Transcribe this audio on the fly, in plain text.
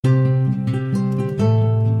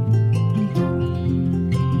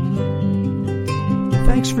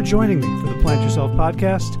for joining me for the Plant Yourself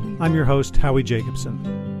podcast. I'm your host, Howie Jacobson.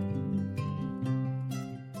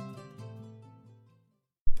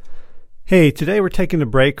 Hey, today we're taking a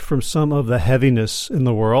break from some of the heaviness in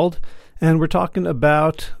the world, and we're talking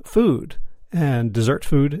about food, and dessert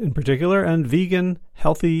food in particular, and vegan,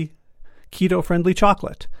 healthy, keto-friendly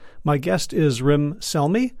chocolate. My guest is Rim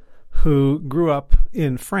Selmy, who grew up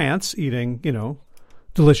in France eating,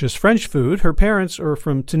 delicious French food. Her parents are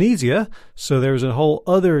from Tunisia, so there's a whole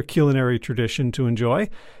other culinary tradition to enjoy.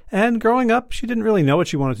 And growing up, she didn't really know what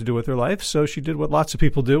she wanted to do with her life, so she did what lots of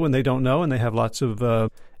people do when they don't know and they have lots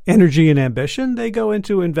of energy and ambition. They go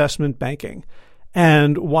into investment banking.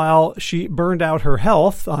 And while she burned out her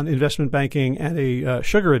health on investment banking and a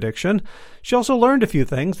sugar addiction, she also learned a few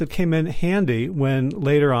things that came in handy when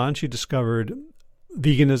later on she discovered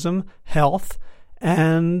veganism, health,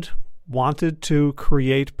 and wanted to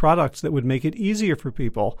create products that would make it easier for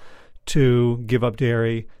people to give up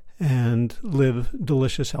dairy and live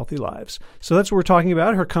delicious, healthy lives. So that's what we're talking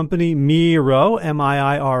about. Her company, Miro,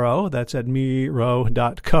 M-I-I-R-O, that's at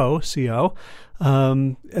miro.co, C-O.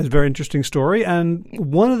 It's a very interesting story. And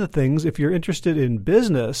one of the things, if you're interested in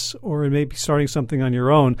business or in maybe starting something on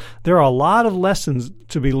your own, there are a lot of lessons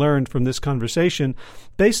to be learned from this conversation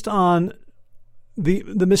based on the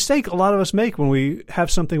mistake a lot of us make when we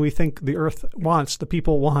have something we think the earth wants, the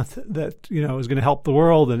people want, that, is going to help the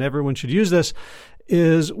world and everyone should use this,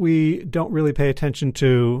 is we don't really pay attention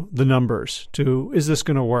to the numbers, to is this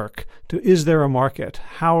going to work, to is there a market,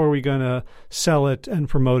 how are we going to sell it and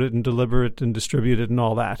promote it and deliver it and distribute it and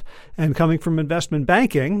all that. And coming from investment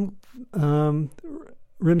banking,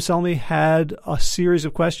 Rim Selmy had a series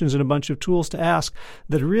of questions and a bunch of tools to ask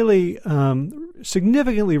that really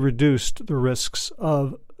significantly reduced the risks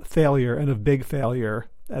of failure and of big failure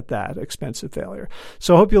at that, expensive failure.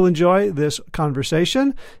 So I hope you'll enjoy this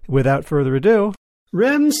conversation. Without further ado,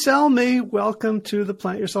 Rim Selmy, welcome to the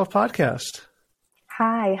Plant Yourself podcast.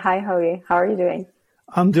 Hi, Howie. How are you doing?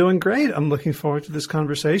 I'm doing great. I'm looking forward to this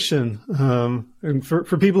conversation. And for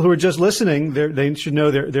people who are just listening, they should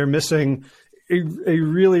know they're missing a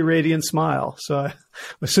really radiant smile. So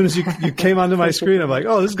as soon as you came onto my screen, I'm like,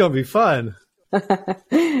 oh, this is going to be fun.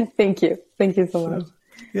 Thank you. Thank you so much.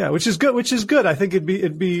 Yeah, which is good. I think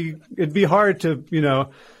it'd be hard to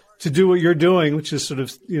do what you're doing, which is sort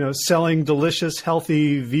of, selling delicious,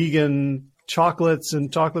 healthy, vegan chocolates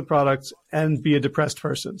and chocolate products and be a depressed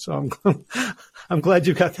person. So I'm glad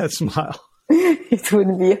you got that smile. It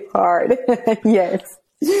would be hard. Yes.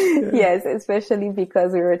 Yeah. Yes, especially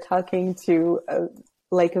because we were talking to a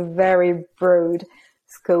very broad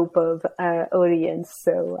scope of audience.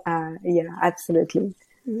 So, yeah, absolutely.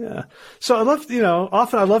 Yeah. So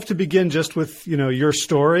often I love to begin just with, your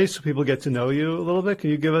story so people get to know you a little bit.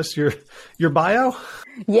 Can you give us your bio?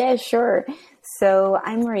 Yeah, sure. So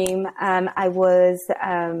I'm Rim. I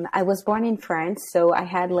was born in France. So I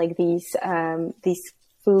had this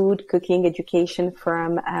food cooking education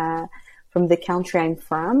from the country I'm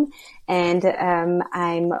from. And,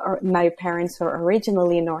 my parents are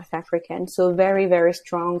originally North African. So very, very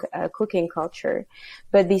strong, cooking culture.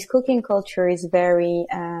 But this cooking culture is very,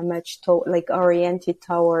 much oriented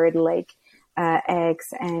toward eggs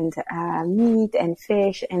and, meat and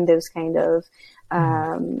fish and those kind of,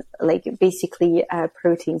 basically,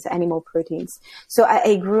 proteins, animal proteins. So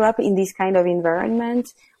I grew up in this kind of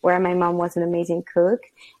environment where my mom was an amazing cook.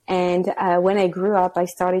 And, when I grew up, I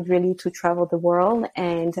started really to travel the world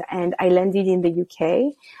and I landed in the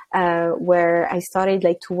UK, where I started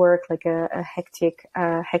to work a hectic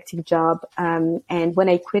job. And when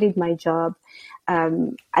I quitted my job,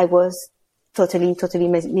 I was totally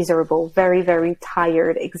miserable, very, very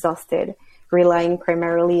tired, exhausted, relying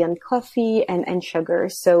primarily on coffee and sugar.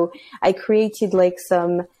 So I created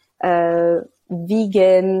some,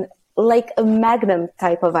 vegan, a Magnum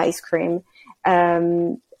type of ice cream.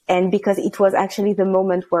 And because it was actually the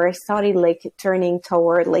moment where I started turning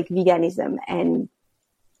toward veganism, and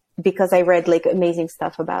because I read amazing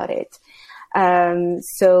stuff about it.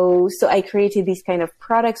 So I created these kind of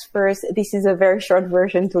products first. This is a very short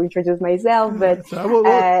version to introduce myself, but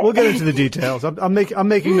we'll get into the details. I'm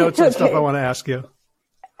making notes on stuff I want to ask you.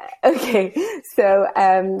 Okay. So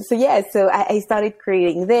I started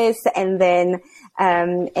creating this, and then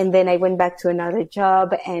I went back to another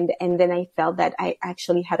job, and then I felt that I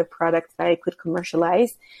actually had a product that I could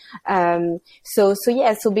commercialize. So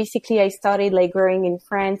basically I started growing in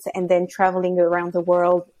France and then traveling around the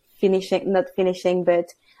world, not finishing,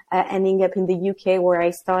 but ending up in the UK, where I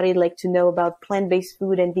started like to know about plant-based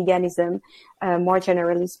food and veganism, more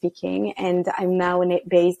generally speaking. And I'm now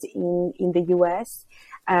based in the US.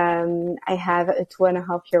 I have a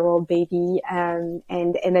 2.5-year-old baby, and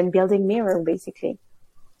then building Mirror, basically.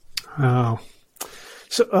 Oh,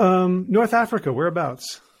 so North Africa,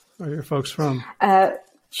 whereabouts are your folks from?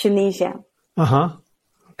 Tunisia.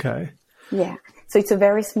 Okay. Yeah. So it's a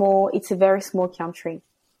very small country.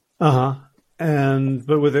 But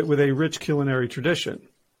with a rich culinary tradition.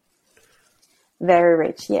 Very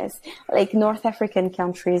rich, yes. Like North African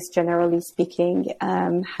countries, generally speaking,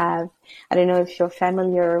 have, I don't know if you're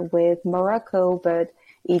familiar with Morocco, but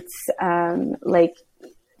it's like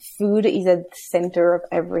food is at the center of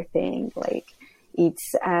everything. Like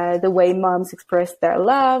it's the way moms express their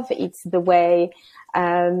love. It's the way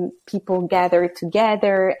people gather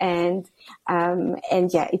together, and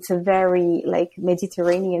yeah, it's a very like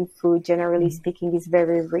Mediterranean food, generally speaking, is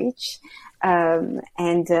very rich. And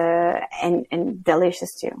delicious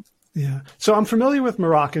too. Yeah. So I'm familiar with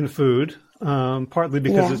Moroccan food, partly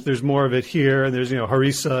because there's more of it here, and there's,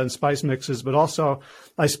 harissa and spice mixes, but also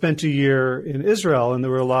I spent a year in Israel, and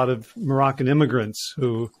there were a lot of Moroccan immigrants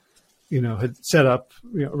who, had set up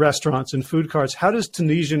restaurants and food carts. How does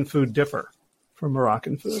Tunisian food differ from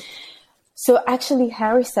Moroccan food? So actually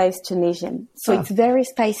harissa is Tunisian. So it's very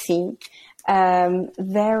spicy,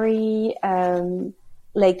 very,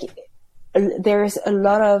 there's a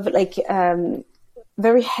lot of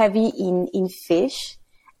very heavy in fish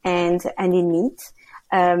and in meat,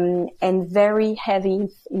 and very heavy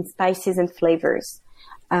in spices and flavors.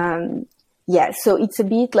 So it's a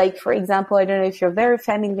bit like, for example, I don't know if you're very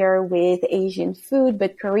familiar with Asian food,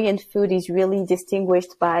 but Korean food is really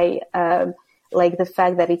distinguished by the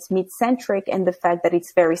fact that it's meat centric and the fact that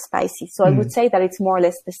it's very spicy. So I would say that it's more or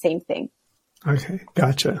less the same thing. Okay,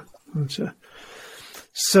 gotcha.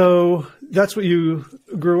 So that's what you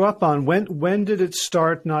grew up on. When did it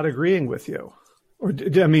start not agreeing with you? Or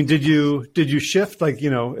did you shift?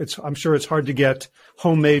 I'm sure it's hard to get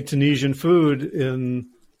homemade Tunisian food in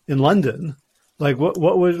London. Like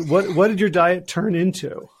what did your diet turn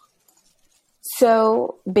into?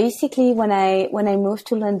 So basically when I moved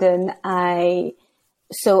to London, I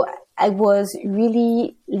was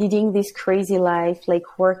really leading this crazy life,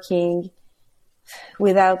 like working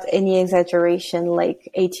without any exaggeration, like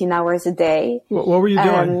 18 hours a day. What were you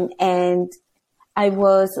doing? And I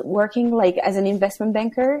was working like as an investment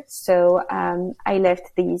banker. So I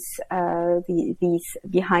left these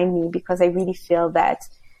behind me because I really feel that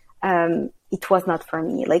it was not for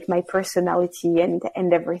me. Like my personality and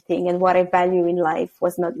everything and what I value in life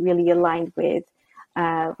was not really aligned with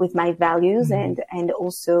my values and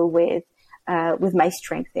also with my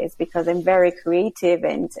strength is, because I'm very creative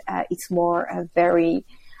and it's more a very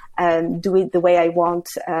do it the way I want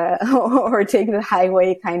or take the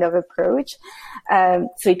highway kind of approach. So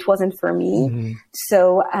it wasn't for me.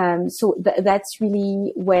 So that's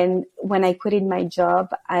really when I quitted my job,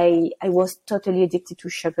 I was totally addicted to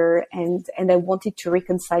sugar and I wanted to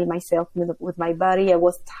reconcile myself with my body. I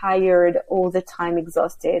was tired all the time,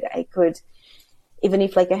 exhausted. I could, even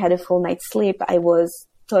if like I had a full night's sleep, I was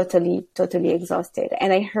totally exhausted.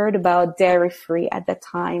 And I heard about dairy-free at that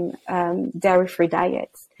time, dairy-free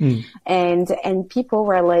diets. And people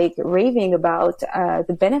were like raving about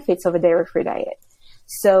the benefits of a dairy-free diet.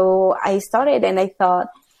 So I started and I thought,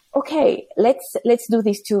 okay, let's do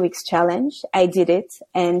this 2 weeks challenge. I did it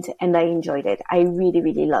and I enjoyed it. I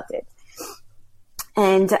really loved it.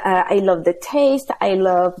 And I love the taste. I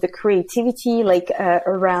love the creativity,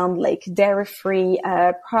 around dairy-free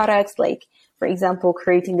products, for example,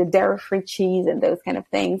 creating the dairy-free cheese and those kind of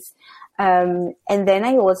things. And then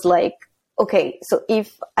I was like, okay, so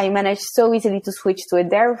if I managed so easily to switch to a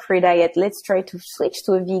dairy-free diet, let's try to switch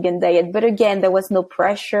to a vegan diet. But again, there was no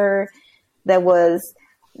pressure. There was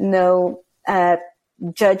no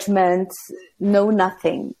judgment, no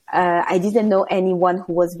nothing. I didn't know anyone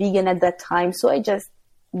who was vegan at that time. So I just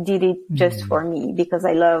did it just for me because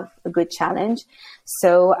I love a good challenge.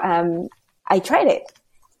 So I tried it.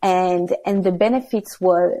 And the benefits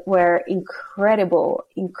were incredible,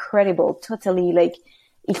 totally.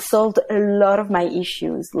 It solved a lot of my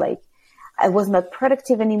issues. I was not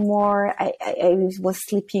productive anymore. I was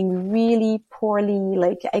sleeping really poorly.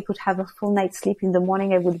 I could have a full night's sleep in the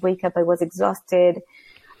morning. I would wake up. I was exhausted.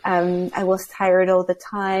 I was tired all the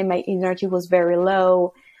time. My energy was very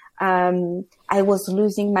low. I was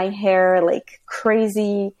losing my hair like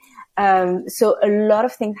crazy. So a lot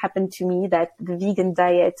of things happened to me that the vegan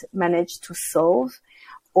diet managed to solve.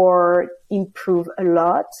 or improve a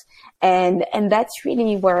lot. And that's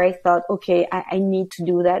really where I thought, okay, I need to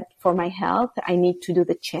do that for my health. I need to do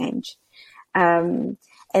the change. And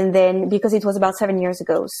then because it was about 7 years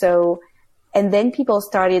ago. So, and then people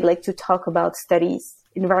started like to talk about studies,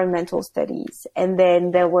 environmental studies. And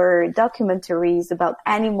then there were documentaries about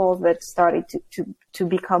animals that started to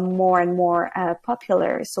become more and more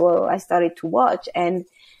popular. So I started to watch, and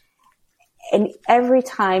every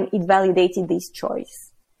time it validated this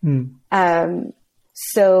choice.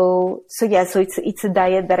 So it's a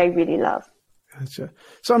diet that I really love. Gotcha.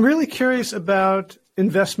 So I'm really curious about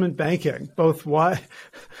investment banking, both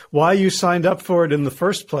why you signed up for it in the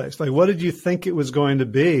first place. Like, what did you think it was going to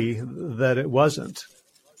be that it wasn't?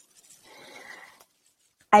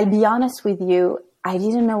 I'll be honest with you. I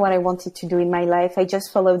didn't know what I wanted to do in my life. I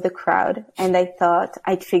just followed the crowd and I thought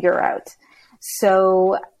I'd figure out.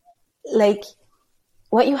 So like,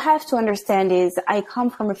 what you have to understand is I come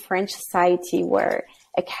from a French society where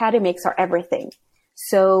academics are everything.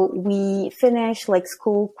 So we finish like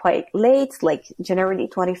school quite late, like generally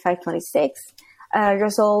 25, 26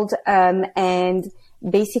 years old. And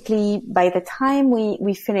basically by the time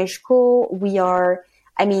we finish school,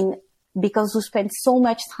 because we spend so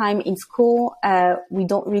much time in school,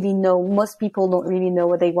 most people don't really know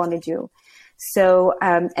what they want to do. So,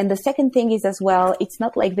 and the second thing is as well, it's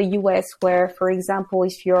not like the US where, for example,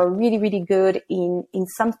 if you're really, really good in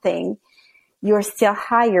something, you're still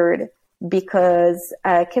hired because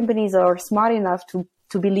companies are smart enough to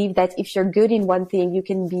believe that if you're good in one thing, you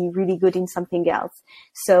can be really good in something else.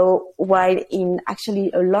 So while in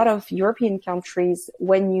actually a lot of European countries,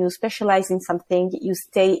 when you specialize in something, you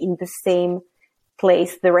stay in the same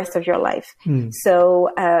place the rest of your life.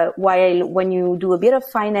 So while when you do a bit of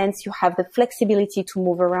finance, you have the flexibility to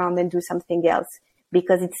move around and do something else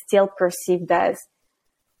because it's still perceived as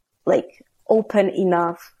like open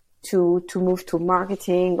enough to move to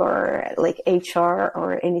marketing or like HR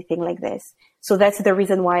or anything like this. So that's the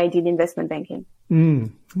reason why I did investment banking.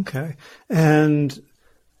 Okay. And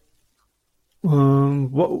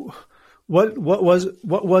what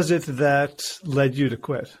was it that led you to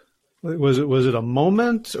quit? Was it a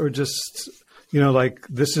moment, or just, like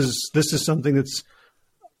this is something that's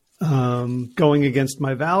going against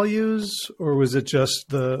my values, or was it just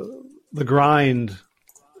the grind?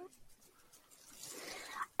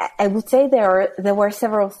 I would say there were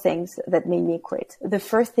several things that made me quit. The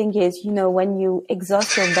first thing is, when you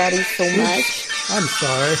exhaust your body so much. I'm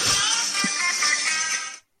sorry.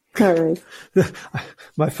 Sorry.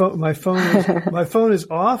 My phone is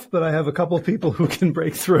off, but I have a couple of people who can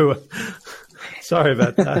break through it. Sorry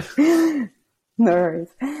about that. No worries.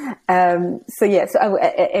 So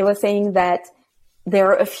I was saying that there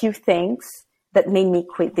are a few things that made me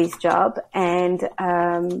quit this job, and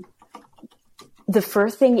the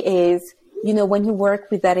first thing is, when you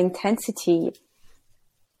work with that intensity,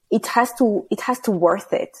 it has to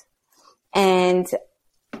worth it. And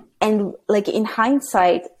like in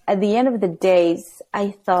hindsight, at the end of the days,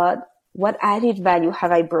 I thought, what added value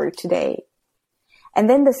have I brought today? And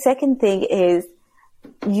then the second thing is,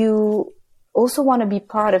 you also want to be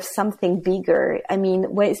part of something bigger. I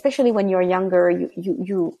mean, especially when you're younger,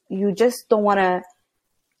 you just don't want to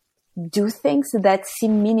do things that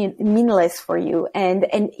seem meaningless for you. And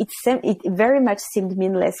it very much seemed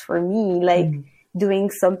meaningless for me, like doing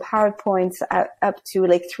some PowerPoints up to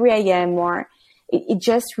like 3 a.m. or it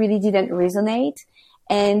just really didn't resonate.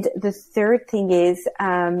 And the third thing is,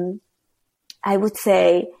 I would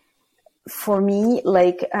say for me,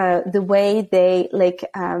 like, the way they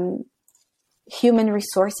human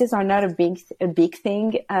resources are not a big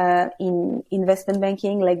thing, in investment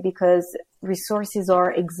banking, like, because resources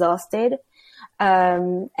are exhausted.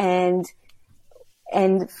 And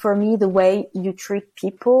for me, the way you treat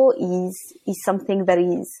people is something that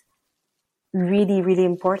is really, really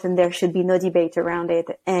important. There should be no debate around it.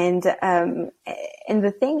 And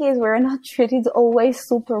the thing is, we're not treated always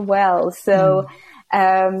super well. So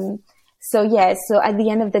at the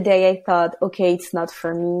end of the day, I thought, okay, it's not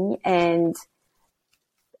for me. And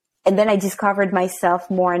then I discovered myself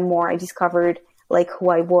more and more. I discovered like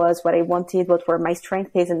who I was, what I wanted, what were my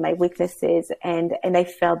strengths and my weaknesses. And I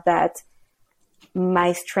felt that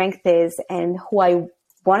my strengths and who I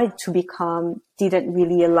wanted to become didn't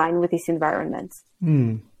really align with this environment.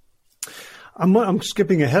 I'm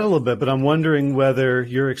skipping ahead a little bit, but I'm wondering whether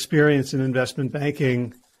your experience in investment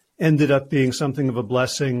banking ended up being something of a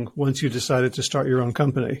blessing once you decided to start your own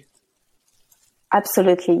company.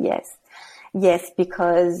 Absolutely, yes. Yes,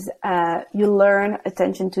 because you learn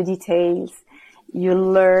attention to details. You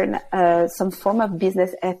learn some form of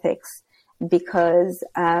business ethics, because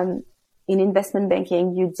in investment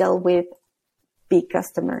banking, you deal with big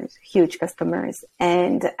customers, huge customers,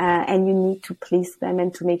 and you need to please them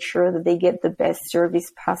and to make sure that they get the best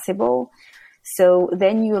service possible. So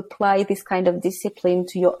then you apply this kind of discipline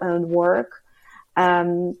to your own work.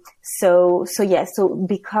 So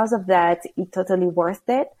because of that, it's totally worth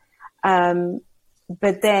it.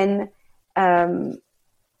 But then,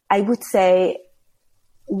 I would say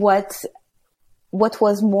what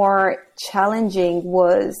was more challenging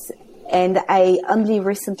was, and I only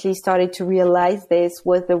recently started to realize this,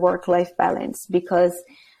 was the work-life balance, because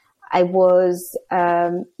I was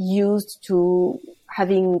used to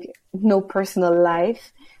having no personal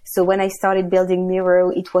life. So when I started building Miro,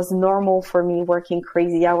 it was normal for me working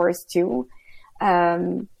crazy hours too,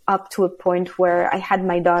 up to a point where I had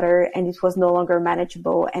my daughter and it was no longer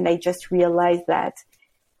manageable. And I just realized that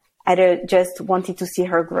I just wanted to see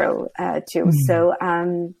her grow too. Mm. So,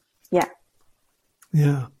 yeah.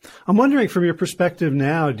 Yeah. I'm wondering, from your perspective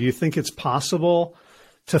now, do you think it's possible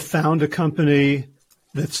to found a company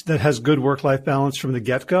that has good work-life balance from the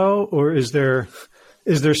get-go? Or is there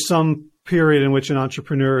some period in which an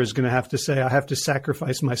entrepreneur is going to have to say, I have to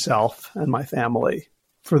sacrifice myself and my family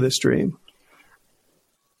for this dream?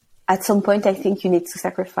 At some point, I think you need to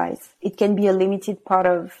sacrifice. It can be a limited part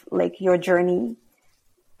of like your journey.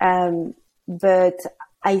 But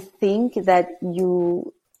I think that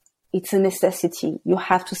it's a necessity. You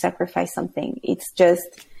have to sacrifice something. It's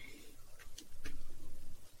just,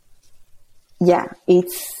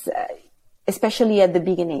 it's, especially at the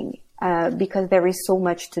beginning, because there is so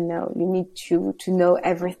much to know. You need to know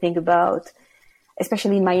everything about,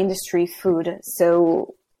 especially in my industry, food.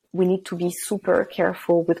 So we need to be super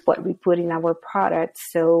careful with what we put in our products.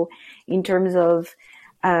 So in terms of,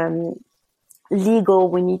 legal,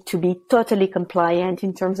 we need to be totally compliant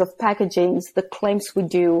in terms of packaging, the claims we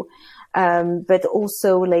do. But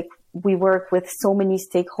also, like, we work with so many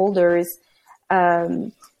stakeholders.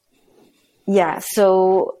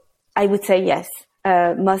 So I would say yes,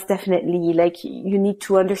 most definitely. Like, you need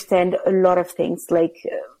to understand a lot of things. Like,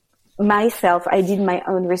 myself, I did my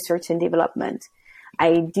own research and development.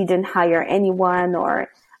 I didn't hire anyone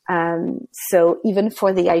so even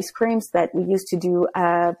for the ice creams that we used to do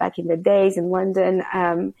back in the days in London,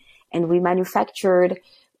 and we manufactured,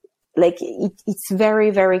 like, it's very,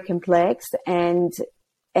 very complex, and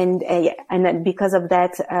then because of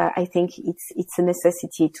that, I think it's a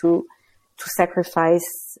necessity to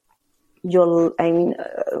sacrifice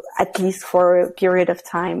at least for a period of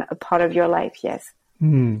time, a part of your life. Yes.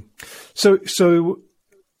 Mm. So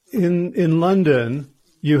in London,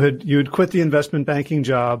 you had quit the investment banking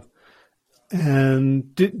job, and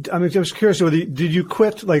I was curious, did you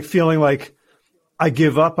quit like feeling like, I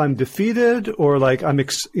give up, I'm defeated, or like I'm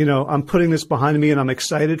putting this behind me and I'm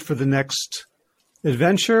excited for the next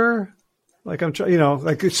adventure? Like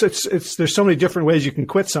it's there's so many different ways you can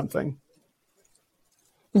quit something.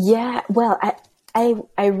 Yeah, well,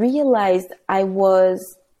 I realized I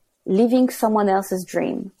was living someone else's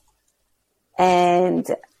dream, and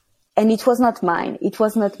it was not mine. It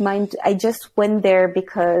was not mine. I just went there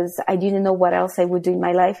because I didn't know what else I would do in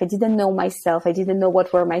my life. I didn't know myself. I didn't know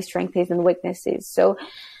what were my strengths and weaknesses. So,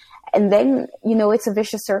 and then, it's a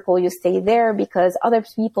vicious circle. You stay there because other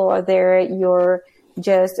people are there. You're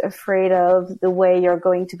just afraid of the way you're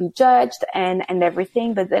going to be judged and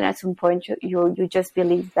everything. But then at some point you just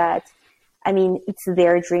believe that, it's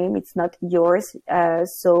their dream. It's not yours.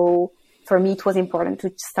 So for me, it was important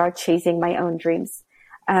to start chasing my own dreams.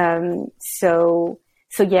 I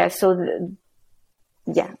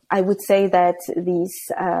would say that this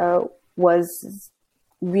was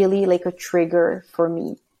really like a trigger for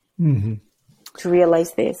me to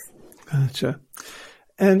realize this. Gotcha.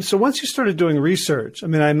 And so once you started doing research, I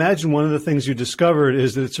imagine one of the things you discovered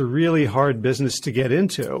is that it's a really hard business to get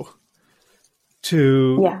into,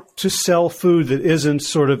 to sell food that isn't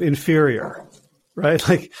sort of inferior, right?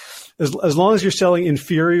 Like as long as you're selling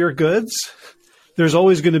inferior goods, there's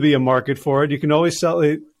always going to be a market for it. You can always sell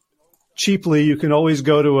it cheaply. You can always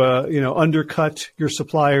go to undercut your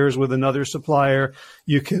suppliers with another supplier.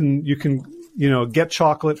 You can get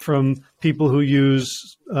chocolate from people who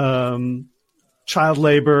use child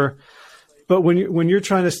labor. But when you're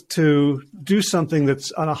trying to do something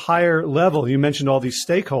that's on a higher level, you mentioned all these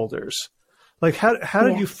stakeholders. Like how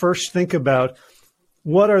did you first think about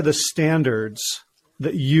what are the standards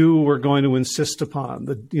that you were going to insist upon,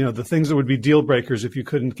 the things that would be deal breakers if you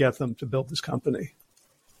couldn't get them to build this company?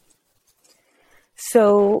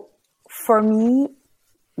 So for me,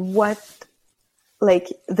 the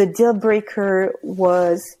deal breaker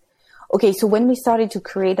was, okay, so when we started to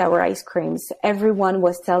create our ice creams, everyone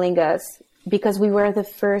was telling us, because we were the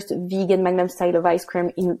first vegan Magnum style of ice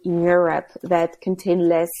cream in Europe that contained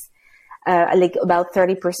less, like about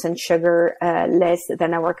 30% sugar, less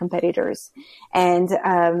than our competitors. And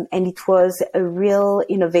it was a real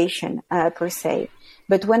innovation, per se.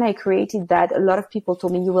 But when I created that, a lot of people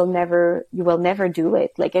told me, you will never do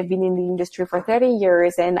it. Like, I've been in the industry for 30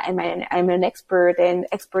 years and I'm an expert and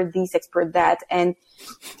expert this, expert that.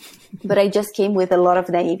 But I just came with a lot of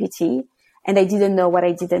naivety and I didn't know what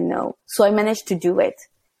I didn't know. So I managed to do it,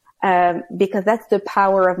 because that's the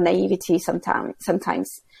power of naivety sometimes.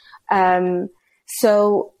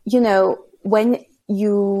 So, you know, when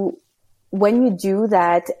you do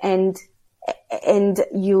that and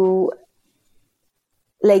you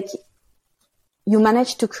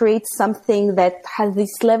manage to create something that has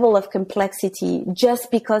this level of complexity just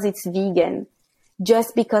because it's vegan,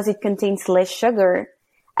 just because it contains less sugar.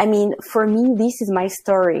 I mean, for me, this is my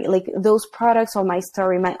story. Like, those products are my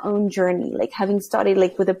story, my own journey. Like, having started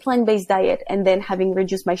like with a plant-based diet and then having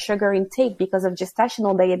reduced my sugar intake because of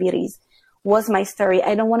gestational diabetes was my story.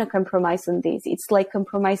 I don't want to compromise on this. It's like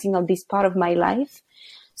compromising on this part of my life.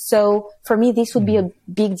 So for me, this would be a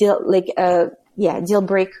big deal, like deal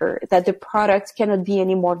breaker, that the product cannot be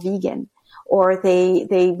any more vegan, or they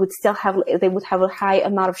would have a high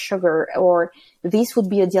amount of sugar, or this would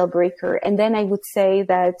be a deal breaker. And then I would say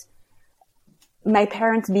that my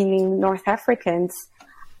parents being North Africans,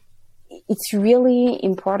 it's really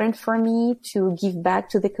important for me to give back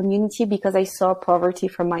to the community, because I saw poverty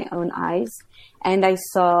from my own eyes, and I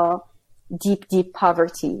saw deep, deep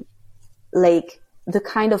poverty, like the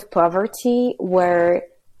kind of poverty where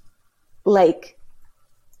like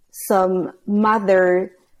some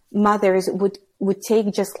mothers would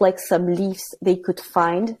take just like some leaves they could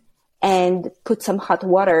find and put some hot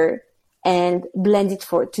water and blend it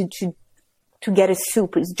to get a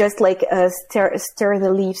soup. It's just like stir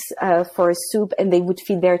the leaves for a soup, and they would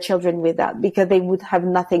feed their children with that because they would have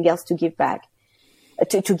nothing else to give back,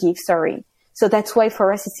 to give. So that's why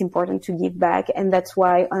for us it's important to give back, and that's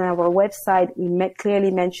why on our website we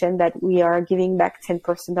clearly mentioned that we are giving back 10%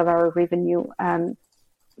 of our revenue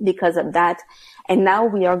because of that. And now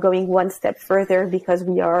we are going one step further, because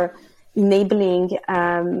we are enabling,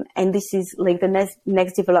 and this is like the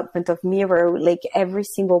next development of Miro, like every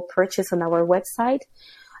single purchase on our website,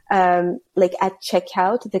 like at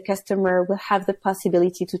checkout, the customer will have the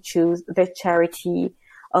possibility to choose the charity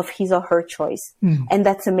of his or her choice. And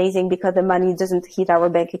that's amazing, because the money doesn't hit our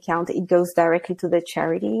bank account. It goes directly to the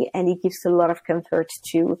charity, and it gives a lot of comfort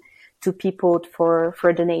to people for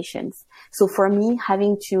donations. So for me,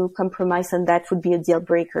 having to compromise on that would be a deal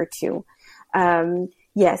breaker too.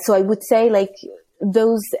 So I would say like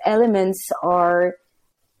those elements are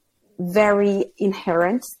very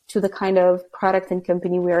inherent to the kind of product and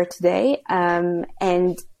company we are today.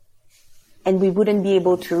 And we wouldn't be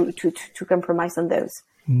able to compromise on those.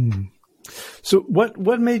 So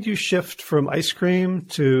what made you shift from ice cream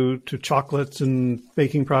to chocolates and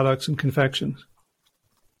baking products and confections?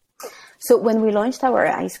 So when we launched our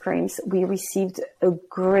ice creams, we received a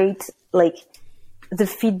great, like, the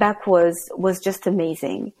feedback was just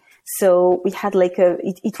amazing. So we had like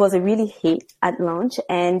it was a really hit at launch.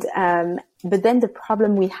 And, but then the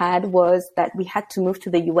problem we had was that we had to move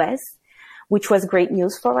to the US, which was great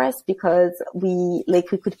news for us, because we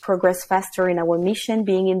could progress faster in our mission.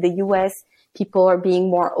 Being in the US, people are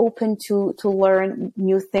being more open to learn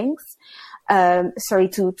new things. To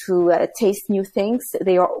taste new things.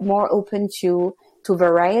 They are more open to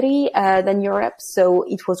variety, than Europe. So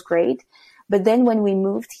it was great. But then when we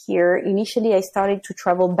moved here, initially I started to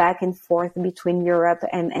travel back and forth between Europe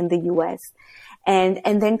and the US. And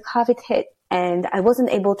then COVID hit, and I wasn't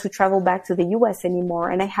able to travel back to the US anymore.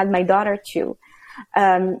 And I had my daughter too.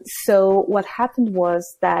 So what happened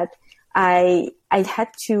was that I had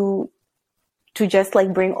to just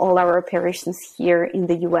like bring all our operations here in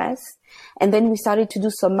the US. And then we started to do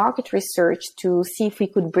some market research to see if we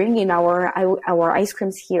could bring in our ice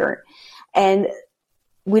creams here. And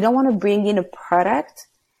we don't want to bring in a product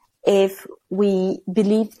if we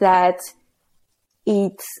believe that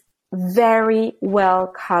it's very well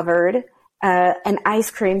covered. And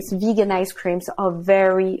vegan ice creams are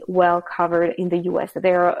very well covered in the US.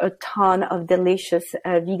 There are a ton of delicious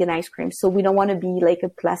vegan ice creams. So we don't want to be like a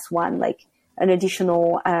plus one, like an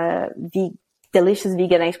additional delicious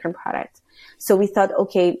vegan ice cream product. So we thought,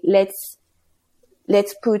 okay, let's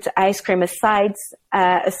put ice cream aside,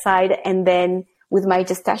 and then with my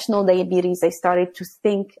gestational diabetes, I started to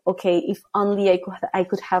think, okay, if only I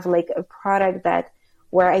could have like a product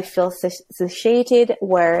where I feel satiated,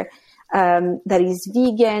 where that is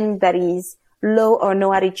vegan, that is low or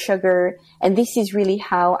no added sugar. And this is really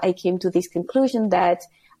how I came to this conclusion that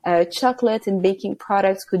chocolate and baking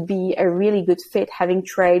products could be a really good fit, having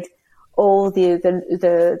tried all the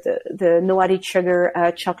no added sugar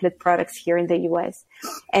chocolate products here in the US.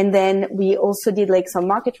 And then we also did like some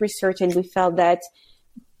market research, and we felt that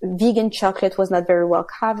vegan chocolate was not very well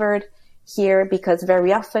covered here, because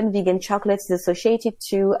very often vegan chocolate is associated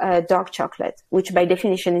to dark chocolate, which by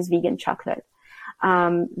definition is vegan chocolate.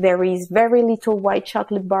 There is very little white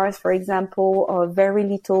chocolate bars, for example, or very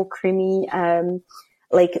little creamy,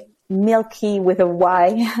 like milky with a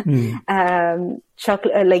Y,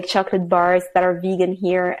 chocolate, like chocolate bars that are vegan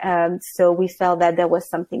here. So we felt that there was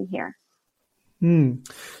something here.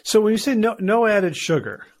 So when you say no added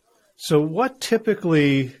sugar, so what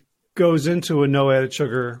typically goes into a no added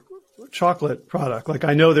sugar chocolate product? Like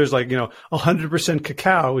I know there's like, 100%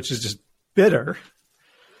 cacao, which is just bitter,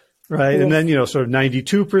 right? Yes. And then, sort of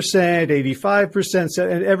 92%, 85%,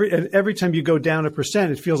 and every time you go down a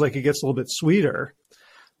percent, it feels like it gets a little bit sweeter.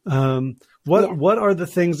 What are the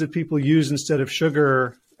things that people use instead of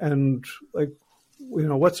sugar? And like,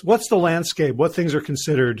 what's the landscape? What things are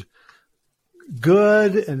considered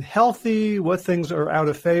good and healthy? What things are out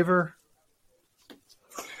of favor?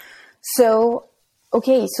 So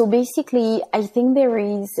basically, I think there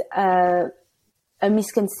is a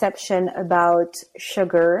misconception about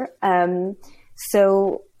sugar.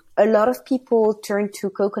 So a lot of people turn to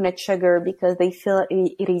coconut sugar because they feel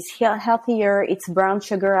it is healthier. It's brown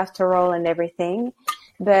sugar after all and everything.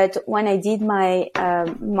 But when I did my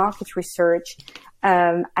market research,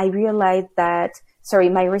 I realized that,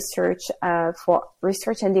 my research for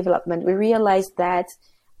research and development, we realized that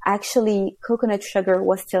actually coconut sugar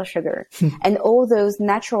was still sugar. And all those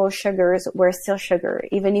natural sugars were still sugar,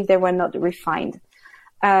 even if they were not refined.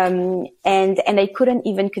 And I couldn't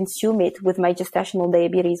even consume it with my gestational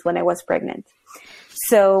diabetes when I was pregnant.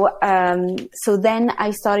 So then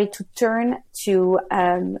I started to turn to,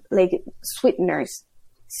 like sweeteners.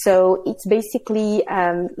 So it's basically,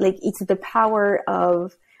 it's the power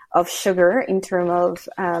of sugar in terms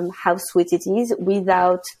of, how sweet it is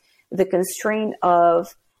without the constraint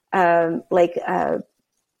of, high,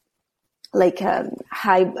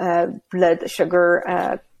 blood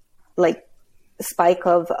sugar, spike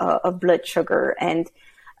of blood sugar. And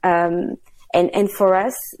for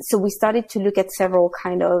us, so we started to look at several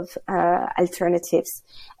kind of, alternatives,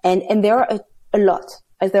 and there are a lot.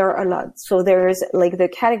 There are a lot. So there's like the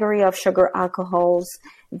category of sugar alcohols.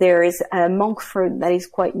 There is monk fruit that is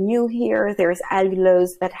quite new here. There is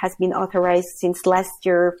allulose that has been authorized since last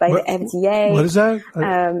year by the FDA. What is that?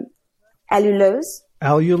 Allulose.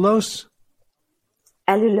 Allulose?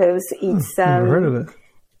 Allulose. It's never heard of it.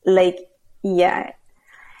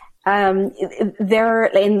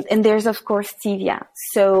 There's of course stevia.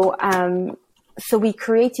 So we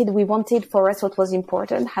wanted, for us, what was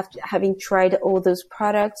important, having tried all those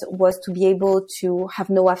products, was to be able to have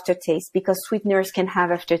no aftertaste, because sweeteners can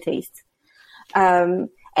have aftertaste. And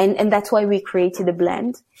that's why we created a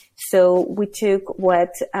blend. So we took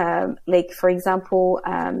for example,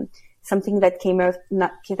 something that came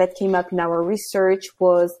up in our research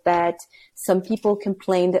was that some people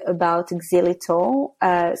complained about xylitol.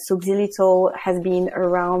 So xylitol has been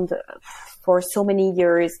around for so many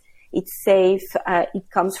years. It's safe. It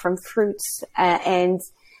comes from fruits, and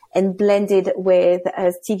blended with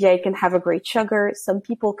stevia, it can have a great sugar. Some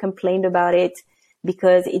people complained about it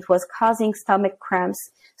because it was causing stomach cramps.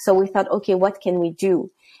 So we thought, okay, what can we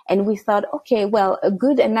do? And we thought, okay, well, a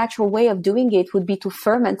good and natural way of doing it would be to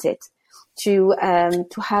ferment it, to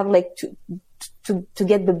have to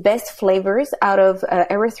get the best flavors out of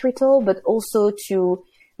erythritol, but also to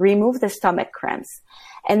remove the stomach cramps.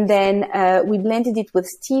 And then we blended it with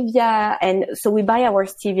stevia, and so we buy our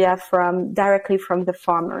stevia directly from the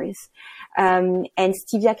farmers. And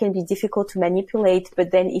stevia can be difficult to manipulate,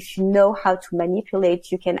 but then if you know how to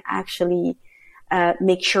manipulate, you can actually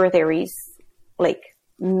make sure there is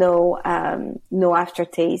no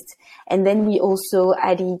aftertaste. And then we also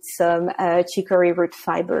added some chicory root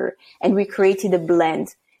fiber, and we created a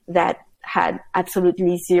blend that had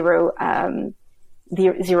absolutely zero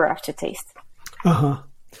aftertaste. Uh-huh.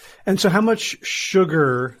 And so how much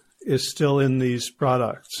sugar is still in these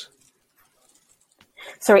products?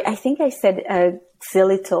 Sorry, I think I said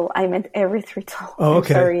xylitol. I meant erythritol. Oh,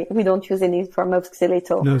 okay. Sorry, we don't use any form of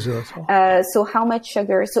xylitol. No xylitol. So how much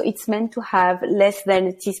sugar? So it's meant to have less than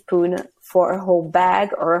a teaspoon for a whole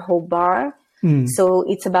bag or a whole bar. So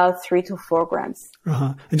it's about 3 to 4 grams.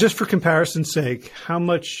 Uh-huh. And just for comparison's sake, how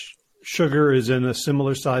much sugar is in a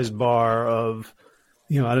similar sized bar of,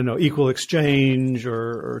 Equal Exchange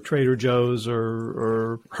or Trader Joe's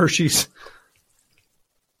or Hershey's?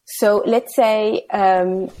 So let's say,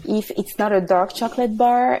 if it's not a dark chocolate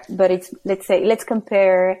bar, but it's, let's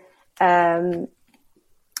compare,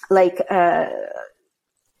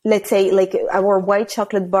 let's say like our white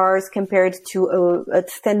chocolate bars compared to a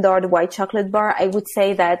standard white chocolate bar. I would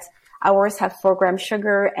say that ours have 4 grams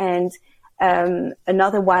sugar, and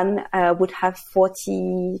another one would have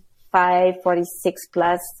 45, 46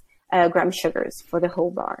 plus gram sugars for the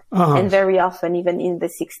whole bar, and very often even in the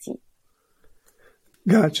 60.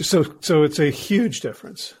 Gotcha. So it's a huge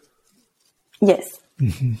difference. Yes.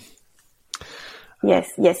 Mm-hmm. Yes,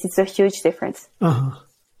 it's a huge difference.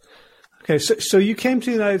 Okay, so you came to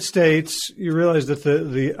the United States. You realized that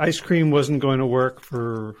the ice cream wasn't going to work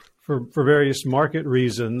for various market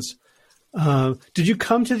reasons. Did you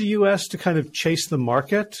come to the U.S. to kind of chase the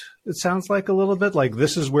market? It sounds like a little bit like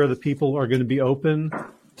this is where the people are going to be open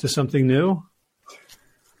to something new.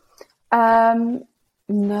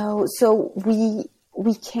 No, so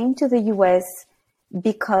we came to the U.S.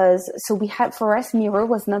 because, so we had, for us, Miro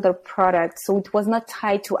was not a product. So it was not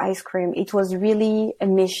tied to ice cream. It was really a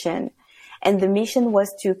mission. And the mission was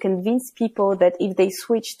to convince people that if they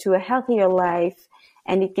switch to a healthier life,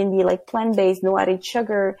 and it can be like plant-based, no added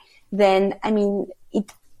sugar, then, I mean,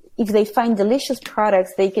 if they find delicious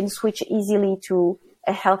products, they can switch easily to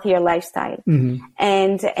a healthier lifestyle. Mm-hmm.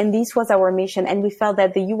 And this was our mission. And we felt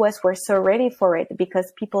that the US were so ready for it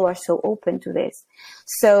because people are so open to this.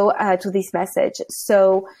 So, to this message.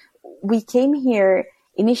 So we came here.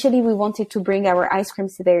 Initially, we wanted to bring our ice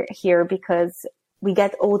creams here because we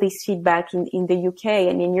got all this feedback in the UK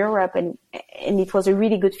and in Europe, and it was a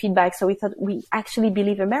really good feedback. So we thought, we actually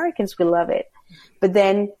believe Americans will love it. But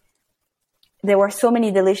then there were so many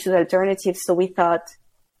delicious alternatives. So we thought,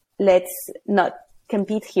 let's not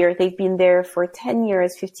compete here. They've been there for 10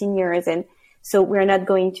 years, 15 years. And so we're not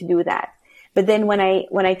going to do that. But then when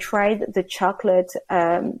I tried the chocolate,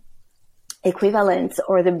 equivalents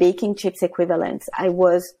or the baking chips equivalents, I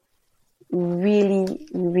was really,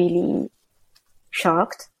 really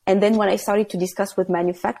shocked. And then when I started to discuss with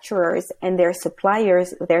manufacturers and their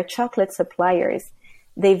suppliers, their chocolate suppliers,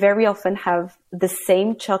 they very often have the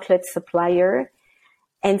same chocolate supplier.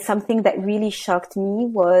 And something that really shocked me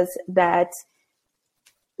was that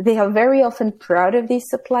they are very often proud of this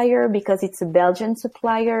supplier because it's a Belgian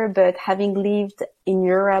supplier, but having lived in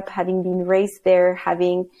Europe, having been raised there,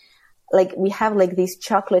 we have like this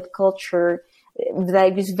chocolate culture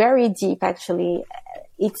that is very deep, actually.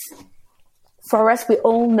 For us, we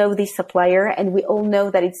all know this supplier and we all know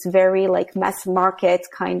that it's very like mass market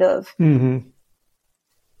kind of. Mm-hmm.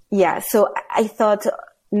 Yeah. So I thought,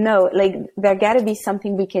 no, like there gotta be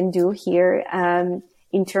something we can do here,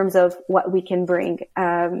 in terms of what we can bring.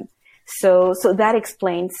 So that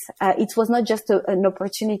explains, it was not just an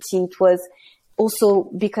opportunity. It was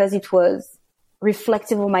also because it was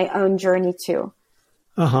reflective of my own journey too.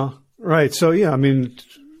 Right. So yeah, I mean,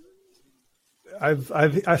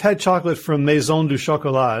 I've had chocolate from Maison du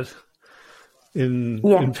Chocolat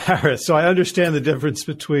in Paris. So I understand the difference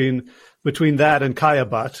between that and Kaya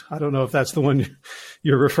Butt. I don't know if that's the one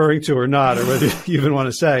you're referring to or not, or whether you even want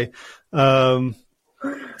to say.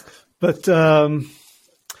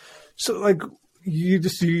 So like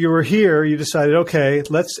you were here, you decided, okay,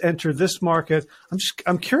 let's enter this market.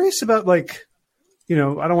 I'm curious about like, I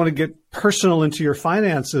don't want to get personal into your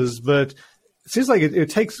finances, but it seems like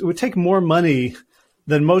it would take more money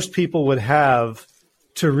than most people would have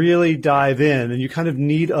to really dive in. And you kind of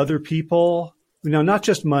need other people, not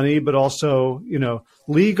just money, but also,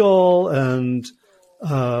 legal and,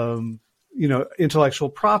 intellectual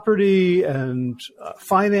property and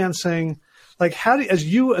financing. Like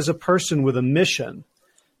as a person with a mission,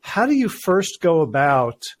 how do you first go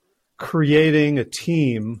about creating a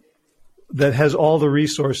team that has all the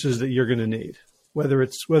resources that you're going to need, whether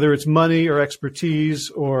it's money or expertise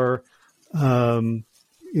or,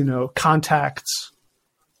 contacts?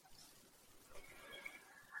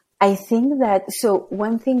 I think that, so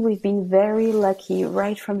one thing we've been very lucky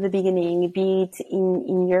right from the beginning, be it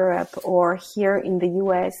in Europe or here in the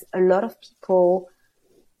US, a lot of people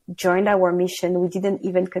joined our mission. We didn't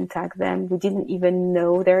even contact them. We didn't even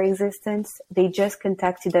know their existence. They just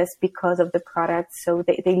contacted us because of the product. So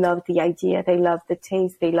they loved the idea. They loved the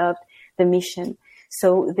taste. They loved the mission.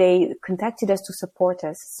 So they contacted us to support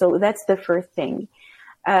us. So that's the first thing.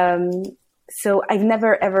 So I've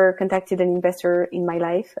never ever contacted an investor in my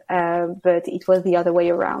life, but it was the other way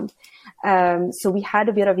around. So we had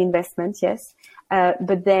a bit of investment, yes.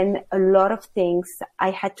 But then a lot of things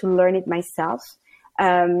I had to learn it myself.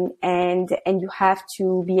 And you have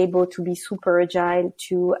to be able to be super agile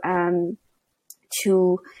to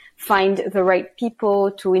find the right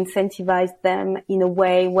people, to incentivize them in a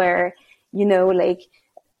way where, like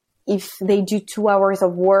if they do 2 hours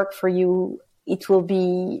of work for you, it will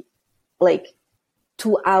be like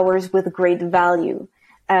 2 hours with great value,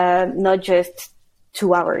 not just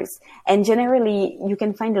 2 hours. And generally you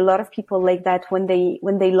can find a lot of people like that when they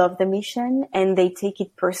love the mission and they take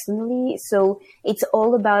it personally. So it's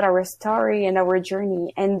all about our story and our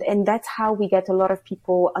journey. And that's how we get a lot of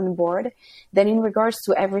people on board. Then in regards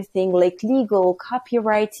to everything like legal,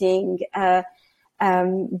 copywriting,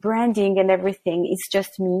 branding and everything, it's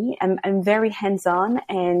just me. I'm very hands-on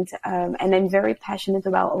and I'm very passionate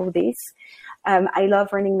about all this. I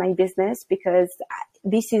love running my business because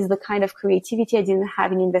this is the kind of creativity I didn't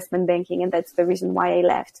have in investment banking. And that's the reason why I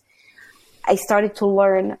left. I started to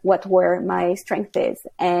learn what were my strengths is.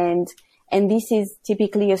 And this is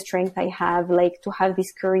typically a strength I have, like to have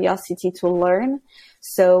this curiosity to learn.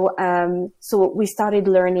 So we started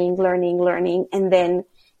learning.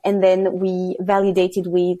 And then we validated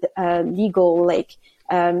with, legal, like,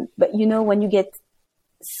 but when you get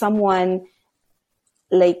someone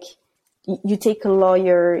like, you take a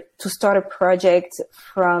lawyer to start a project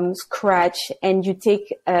from scratch, and you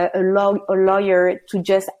take a lawyer to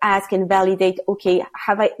just ask and validate, okay,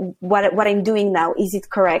 what I'm doing now, is it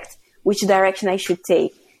correct? Which direction I should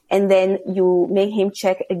take? And then you make him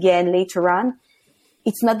check again later on.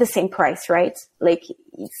 It's not the same price, right? Like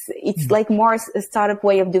it's like more a startup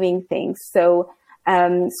way of doing things. So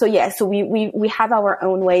we have our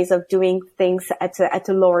own ways of doing things at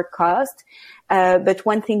a lower cost. But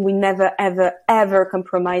one thing we never, ever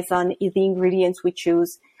compromise on is the ingredients we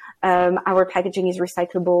choose. Our packaging is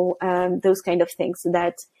recyclable, those kind of things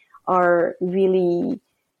that are really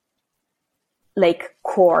like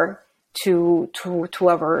core to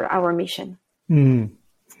our mission.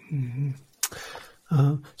 Mm-hmm.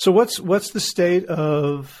 So what's the state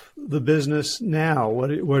of the business now? What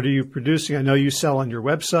are you producing? I know you sell on your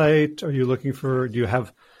website. Are you looking for, do you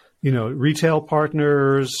have, retail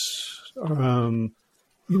partners,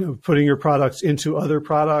 putting your products into other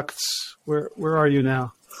products? Where are you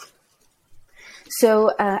now?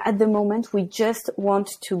 So at the moment, we just want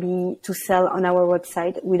to sell on our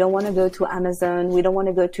website. We don't want to go to Amazon. We don't want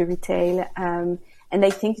to go to retail. And I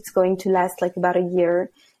think it's going to last like about a year,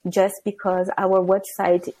 just because our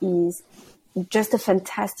website is just a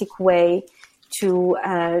fantastic way to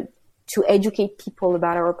educate people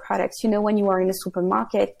about our products. When you are in a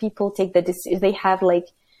supermarket, people take the decision. They have like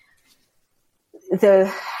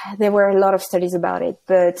there were a lot of studies about it,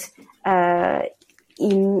 but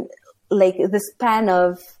in like the span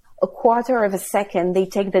of a quarter of a second, they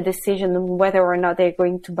take the decision whether or not they're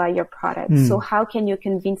going to buy your product. So how can you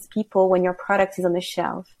convince people when your product is on the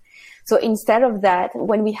shelf? So instead of that,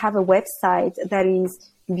 when we have a website that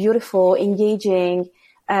is beautiful, engaging,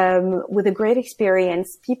 with a great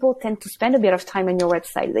experience, people tend to spend a bit of time on your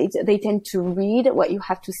website. They tend to read what you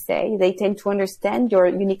have to say. They tend to understand your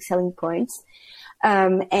unique selling points.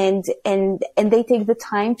 And they take the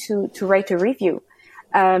time to write a review.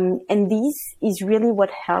 And this is really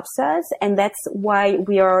what helps us. And that's why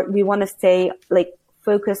we want to stay like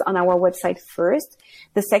focus on our website first.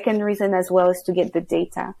 The second reason as well is to get the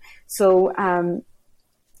data. So,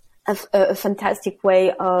 a fantastic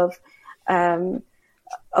way of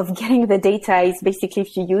getting the data is basically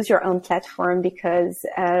if you use your own platform, because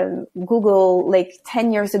Google, like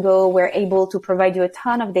 10 years ago, were able to provide you a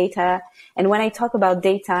ton of data. And when I talk about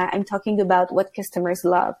data, I'm talking about what customers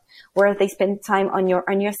love, where they spend time on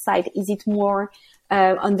your site. Is it more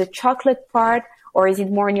on the chocolate part, or is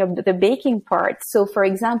it more on the baking part? So, for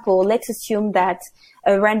example, let's assume that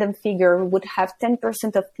a random figure would have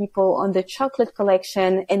 10% of people on the chocolate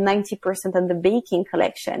collection and 90% on the baking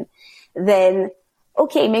collection. Then,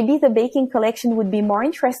 okay, maybe the baking collection would be more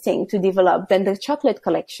interesting to develop than the chocolate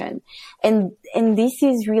collection. And this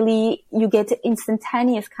is really, you get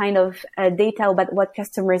instantaneous kind of data about what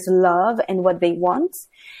customers love and what they want.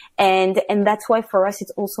 And that's why for us, it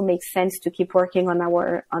also makes sense to keep working on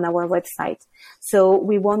our website. So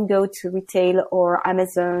we won't go to retail or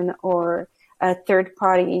Amazon or third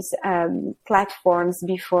parties, platforms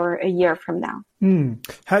before a year from now.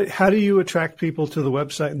 How do you attract people to the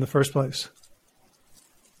website in the first place?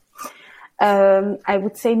 I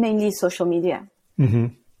would say mainly social media. Mm-hmm.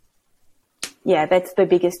 Yeah, that's the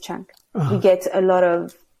biggest chunk. We get a lot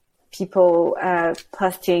of people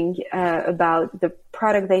posting about the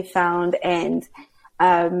product they found, and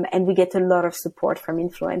we get a lot of support from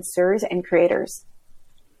influencers and creators.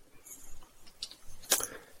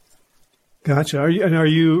 Gotcha. Are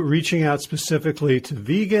you reaching out specifically to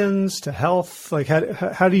vegans, to health? Like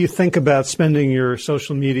how do you think about spending your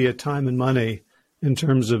social media time and money in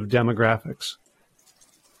terms of demographics?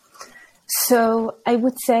 So I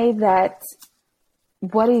would say that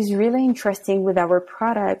what is really interesting with our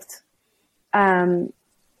product,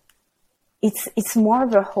 it's more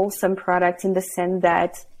of a wholesome product in the sense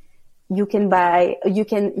that you can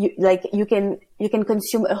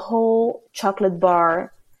consume a whole chocolate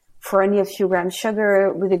bar for only a few grams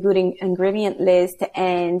sugar with a good ingredient list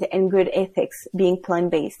and good ethics, being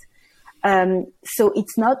plant-based. So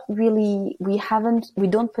it's not really, we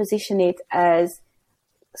don't position it as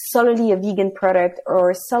solely a vegan product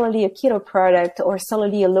or solely a keto product or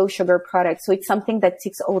solely a low sugar product. So it's something that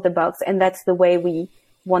ticks all the boxes, and that's the way we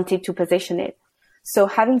wanted to position it. So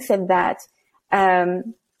having said that,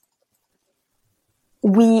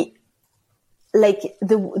 we like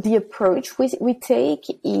the approach we take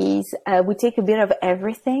is we take a bit of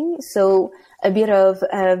everything. So a bit of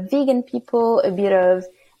vegan people, a bit of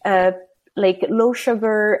like low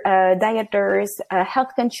sugar dieters,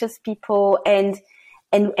 health conscious people, and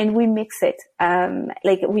we mix it.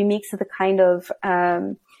 Like we mix the kind of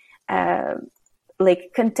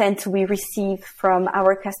like content we receive from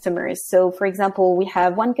our customers. So for example, we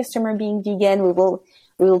have one customer being vegan, we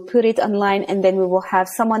will put it online, and then we will have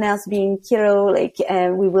someone else being keto, like,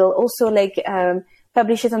 we will also like,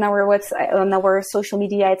 publish it on our website, on our social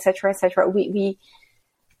media, et cetera, et cetera. We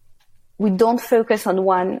don't focus on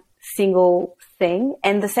one single thing.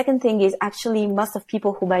 And the second thing is actually most of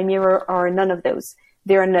people who buy Mirror are none of those.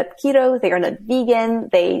 They are not keto, they are not vegan,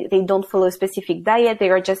 they don't follow a specific diet,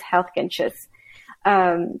 they are just health conscious.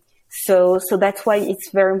 So that's why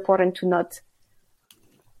it's very important to not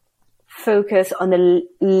focus on a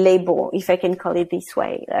label, if I can call it this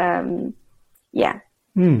way. Yeah.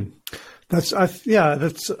 I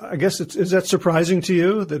guess is that surprising to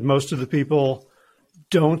you that most of the people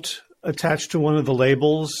don't attach to one of the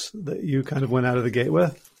labels that you kind of went out of the gate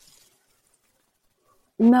with?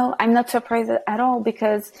 No, I'm not surprised at all,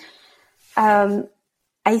 because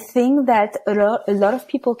I think that a lot of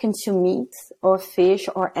people consume meat or fish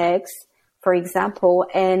or eggs, for example,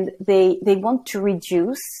 and they want to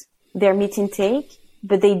reduce their meat intake,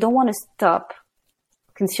 but they don't want to stop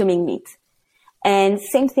consuming meat. And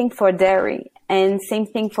same thing for dairy, and same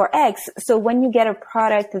thing for eggs. So when you get a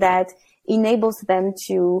product that enables them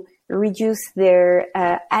to reduce their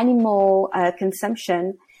animal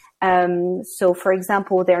consumption, so for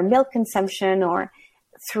example, their milk consumption, or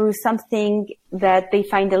through something that they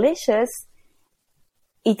find delicious,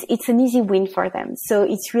 it's an easy win for them. So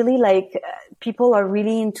it's really like people are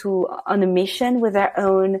really on a mission with their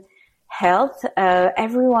own health.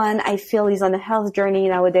 Everyone I feel is on a health journey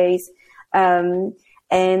nowadays. And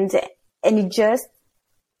it just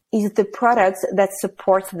is the products that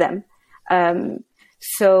support them.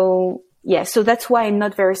 So that's why I'm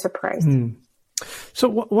not very surprised. So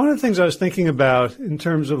one of the things I was thinking about in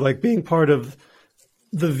terms of like being part of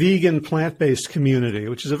the vegan plant-based community,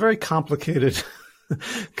 which is a very complicated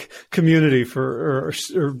community or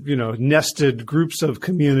nested groups of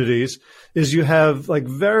communities, is you have like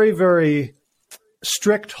very, very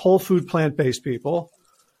strict whole food plant-based people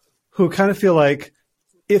who kind of feel like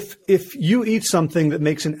if you eat something that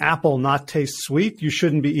makes an apple not taste sweet, you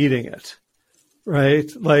shouldn't be eating it. Right?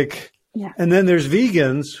 Like, yeah. And then there's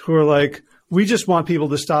vegans who are like, we just want people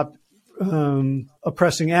to stop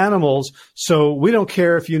oppressing animals. So we don't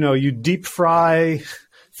care if, you deep fry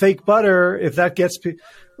fake butter, if that gets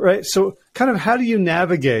right. So kind of how do you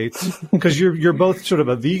navigate, because you're both sort of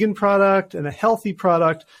a vegan product and a healthy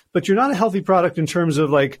product, but you're not a healthy product in terms of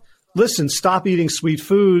like, listen, stop eating sweet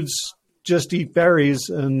foods, just eat berries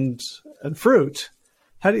and fruit.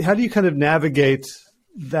 How do you kind of navigate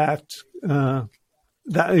that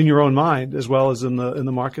in your own mind as well as in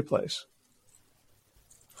the marketplace?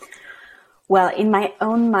 Well, in my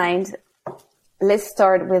own mind, let's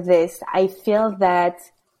start with this. I feel that,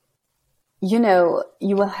 you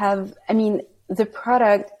will have, the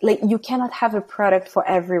product, like you cannot have a product for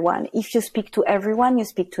everyone. If you speak to everyone, you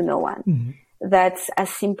speak to no one. Mm-hmm. That's as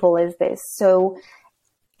simple as this. So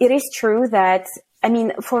it is true that,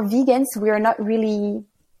 for vegans, we are not really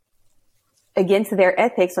against their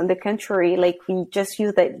ethics. On the contrary, like we just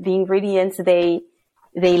use the ingredients they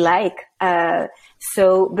like.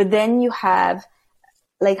 But then you have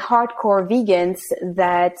like hardcore vegans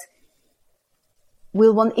that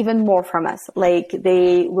will want even more from us. Like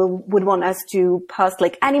they would want us to post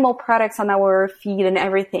like animal products on our feed and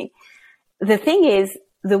everything. The thing is,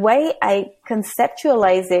 the way I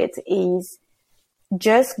conceptualize it is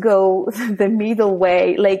just go the middle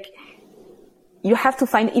way. Like you have to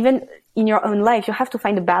find, even in your own life, you have to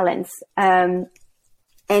find a balance. And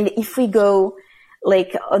if we go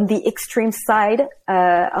like on the extreme side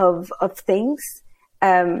of things,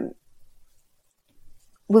 we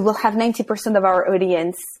will have 90% of our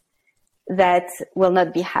audience that will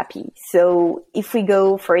not be happy. So if we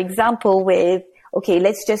go, for example, with, okay,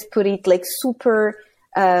 let's just put it like super,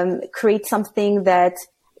 create something that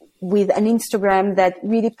with an Instagram that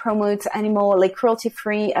really promotes animal, like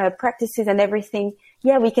cruelty-free practices and everything.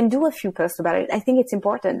 Yeah, we can do a few posts about it. I think it's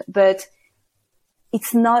important, but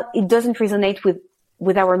it doesn't resonate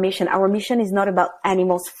with our mission. Our mission is not about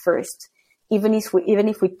animals first. Even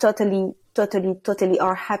if we totally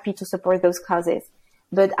are happy to support those causes.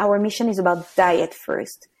 But our mission is about diet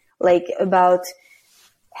first, like about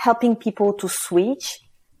helping people to switch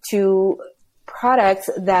to products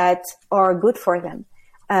that are good for them,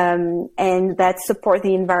 and that support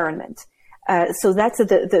the environment. So that's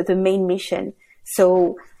the main mission.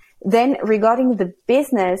 So then regarding the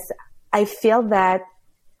business, I feel that,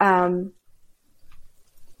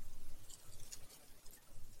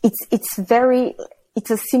 it's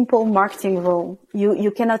a simple marketing rule.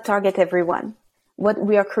 You cannot target everyone. What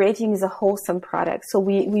we are creating is a wholesome product. So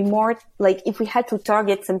we more like, if we had to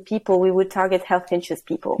target some people, we would target health conscious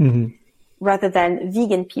people rather than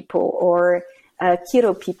vegan people or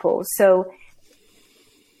keto people. So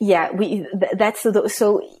yeah,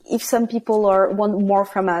 so if some people want more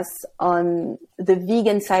from us on the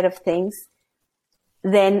vegan side of things,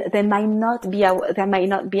 then they might not be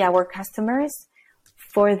our customers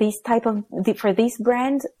for this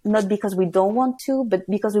brand, not because we don't want to, but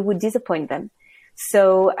because we would disappoint them.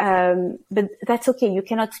 So, but that's okay. You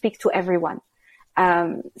cannot speak to everyone.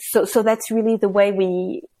 So that's really the way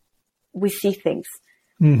we see things.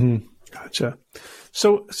 Mm-hmm. Gotcha.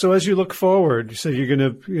 So as you look forward, you said you're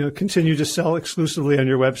going to, continue to sell exclusively on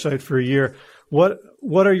your website for a year. What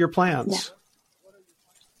are your plans? Yeah.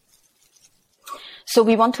 So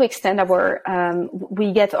we want to extend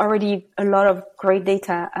we get already a lot of great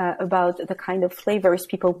data about the kind of flavors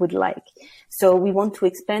people would like. So we want to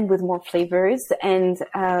expand with more flavors. And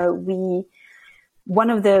one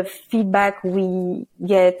of the feedback we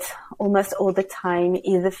get almost all the time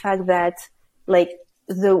is the fact that, like,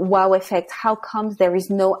 the wow effect, how comes there is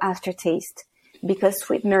no aftertaste? Because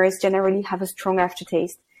sweeteners generally have a strong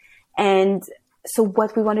aftertaste. And so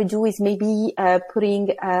what we want to do is maybe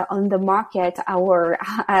putting on the market our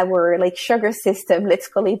like sugar system, let's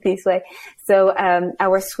call it this way. So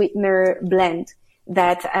our sweetener blend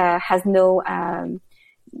that has no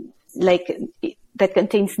that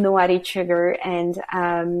contains no added sugar, and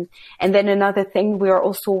then another thing, we are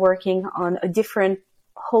also working on a different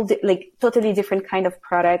totally different kind of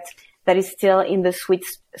product that is still in the sweet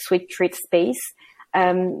treat space.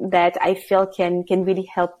 That I feel can really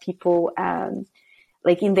help people,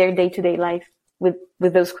 like in their day-to-day life with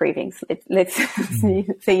those cravings. Let's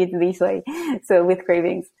say it this way. So with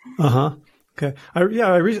cravings. Uh-huh. Okay. I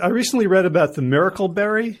recently read about the Miracle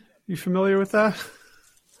Berry. You familiar with that?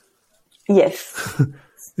 Yes.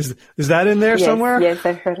 Is that in there somewhere? Yes,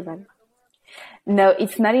 I've heard about it. No,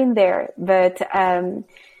 it's not in there, but,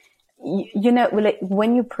 like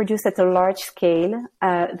when you produce at a large scale,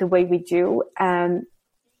 the way we do,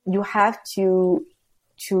 you have to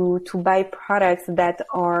buy products that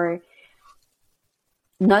are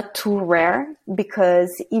not too rare, because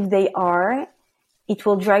if they are, it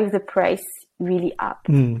will drive the price really up.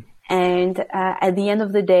 And, at the end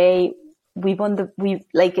of the day,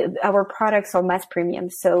 our products are mass premium.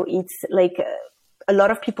 So it's like a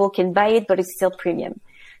lot of people can buy it, but it's still premium.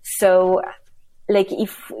 So, like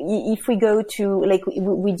if we go to, like,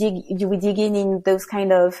 we dig in those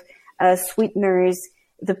kind of sweeteners,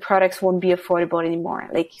 the products won't be affordable anymore.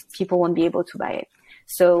 Like, people won't be able to buy it.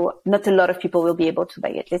 So not a lot of people will be able to buy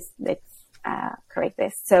it. Let's correct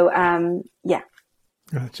this. So yeah.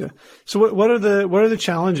 Gotcha. So what are the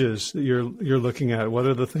challenges that you're looking at? What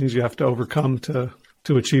are the things you have to overcome to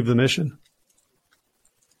achieve the mission?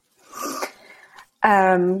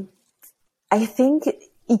 I think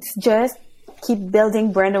it's just keep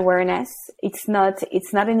building brand awareness. It's not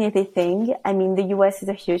an easy thing. I mean, the US is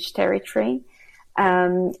a huge territory.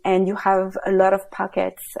 And you have a lot of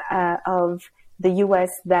pockets, of the US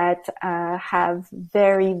that, have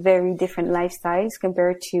very, very different lifestyles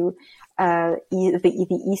compared to, the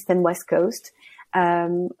East and West Coast.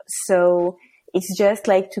 So it's just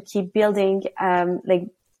like to keep building, like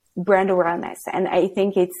brand awareness. And I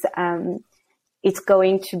think it's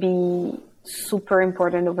going to be super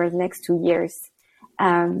important over the next 2 years.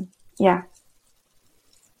 Yeah.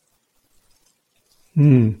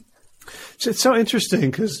 It's so interesting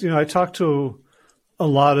because, I talk to a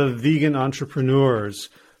lot of vegan entrepreneurs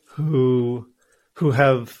who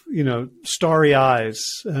have, starry eyes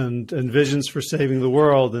and visions for saving the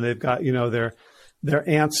world. And they've got, their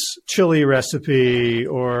aunt's chili recipe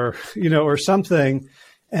or, or something.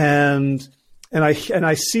 And I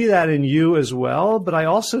see that in you as well, but I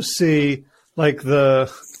also see like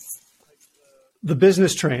the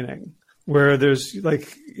business training where there's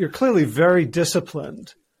like, you're clearly very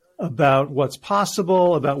disciplined about what's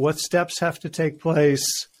possible, about what steps have to take place.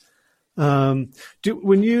 I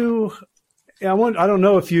don't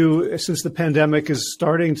know if you, since the pandemic is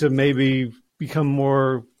starting to maybe become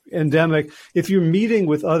more endemic, if you're meeting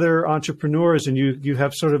with other entrepreneurs and you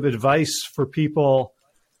have sort of advice for people,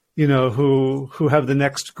 who have the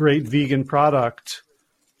next great vegan product,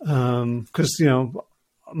 because,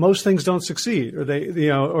 most things don't succeed or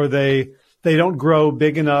they don't grow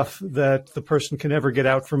big enough that the person can ever get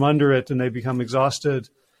out from under it and they become exhausted.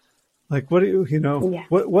 Like, what do Yeah.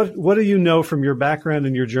 what do you know from your background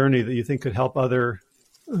and your journey that you think could help other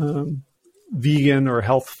vegan or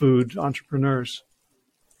health food entrepreneurs?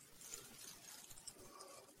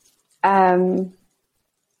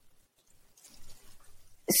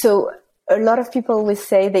 So a lot of people will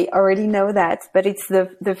say they already know that, but it's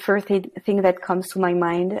the first thing that comes to my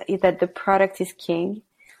mind is that the product is king.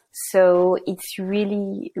 So it's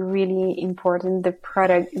really, really important. The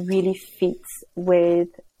product really fits with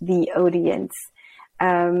the audience.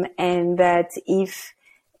 And that if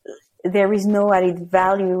there is no added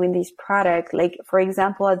value in this product, like for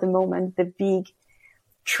example, at the moment, the big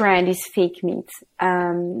trend is fake meat.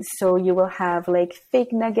 So you will have like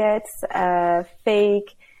fake nuggets,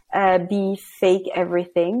 fake beef, fake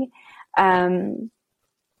everything.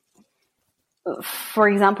 For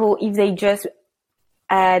example, if they just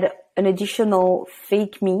add an additional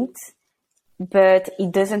fake meat, but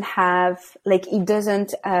it doesn't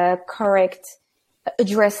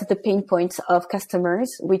address the pain points of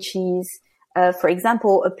customers, which is, for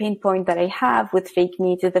example, a pain point that I have with fake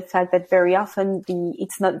meat is the fact that very often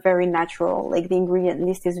it's not very natural. Like the ingredient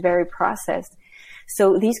list is very processed.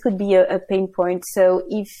 So this could be a pain point. So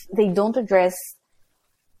if they don't address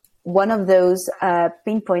one of those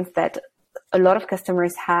pain points that a lot of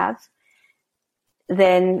customers have,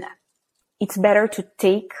 then it's better to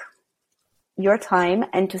take your time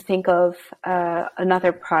and to think of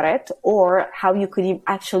another product or how you could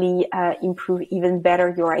actually improve even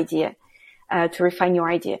better your idea, to refine your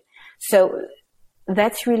idea. So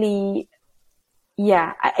that's really,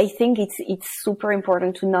 I think it's super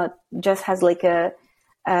important to not just has like a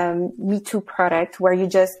Me Too product where you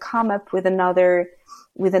just come up with another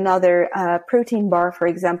protein bar, for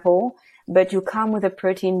example, but you come with a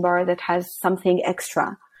protein bar that has something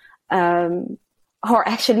extra, or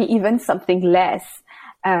actually even something less.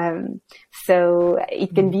 So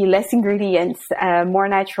it can be less ingredients, more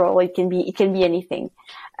natural. It can be anything.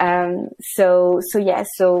 So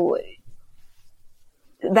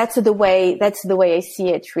that's the way I see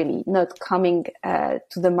it, really, not coming to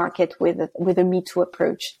the market with a Me Too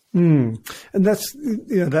approach. And that's,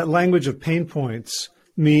 that language of pain points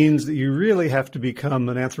means that you really have to become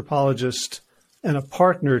an anthropologist and a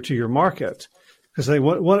partner to your market. Because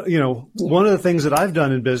one of the things that I've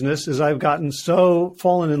done in business is I've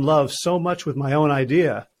fallen in love so much with my own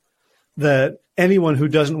idea that anyone who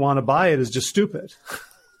doesn't want to buy it is just stupid.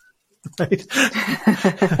 Right?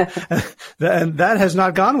 And that has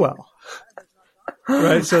not gone well.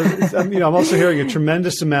 Right. So, I'm also hearing a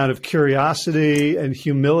tremendous amount of curiosity and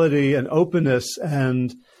humility and openness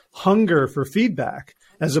and hunger for feedback,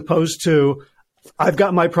 as opposed to, I've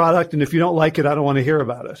got my product and if you don't like it, I don't want to hear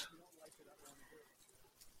about it.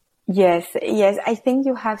 Yes. I think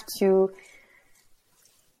you have to,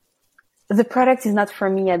 the product is not for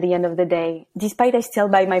me at the end of the day. Despite I still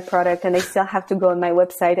buy my product and I still have to go on my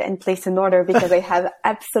website and place an order because I have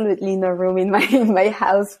absolutely no room in my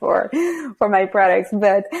house for my products.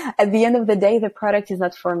 But at the end of the day, the product is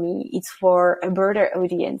not for me. It's for a broader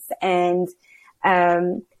audience. And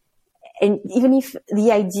even if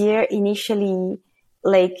the idea initially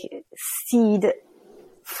seed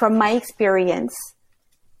from my experience,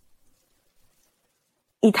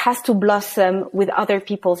 it has to blossom with other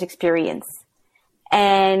people's experience.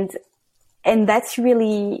 And that's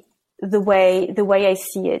really the way I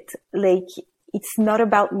see it. It's not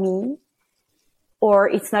about me, or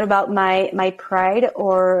it's not about my pride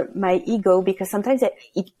or my ego, because sometimes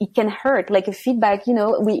it can hurt. Like a feedback,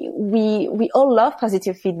 we all love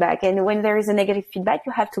positive feedback. And when there is a negative feedback,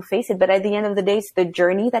 you have to face it. But at the end of the day, it's the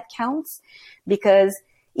journey that counts, because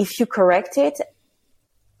if you correct it,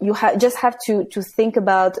 you just have to think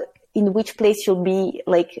about in which place you'll be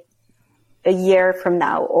a year from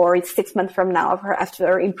now, or it's 6 months from now,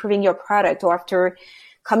 after improving your product or after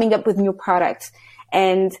coming up with new products.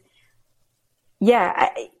 And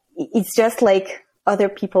it's just other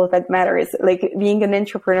people that matters. Like being an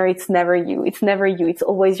entrepreneur, it's never you. It's never you. It's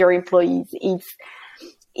always your employees.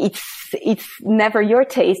 It's never your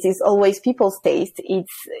taste. It's always people's taste.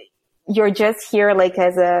 You're just here like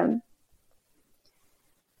as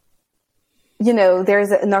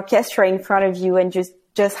there's an orchestra in front of you and just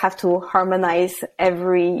have to harmonize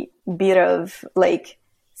every bit of like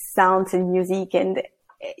sounds and music and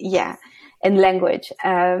language.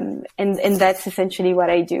 And that's essentially what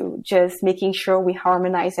I do, just making sure we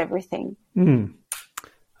harmonize everything. Mm.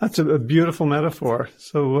 That's a beautiful metaphor.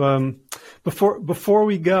 So, before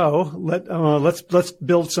we go, let's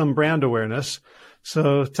build some brand awareness.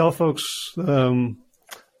 So tell folks, the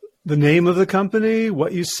name of the company,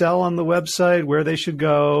 what you sell on the website, where they should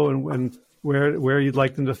go, and where you'd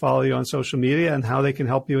like them to follow you on social media, and how they can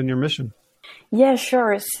help you in your mission. Yeah,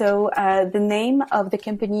 sure. So the name of the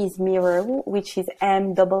company is Miro, which is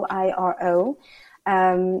Miro.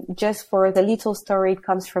 Just for the little story, it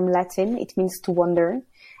comes from Latin. It means to wonder.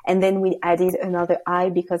 And then we added another I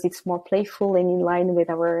because it's more playful and in line with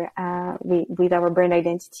our brand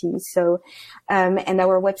identity. So, and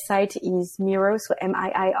our website is Miro, so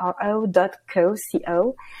MIIRO.co.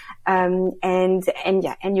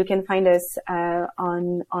 And you can find us,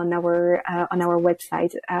 on our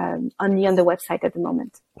website, only on the website at the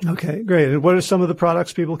moment. Okay, great. And what are some of the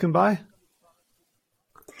products people can buy?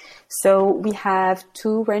 So we have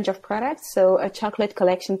two range of products. So a chocolate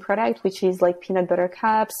collection product, which is like peanut butter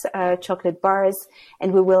cups, chocolate bars,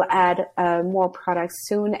 and we will add more products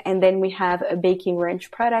soon. And then we have a baking range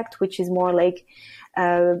product, which is more like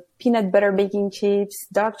peanut butter baking chips,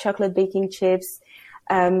 dark chocolate baking chips,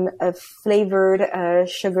 a flavored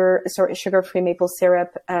sugar-free maple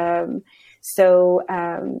syrup. So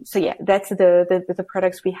yeah, that's the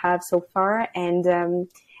products we have so far.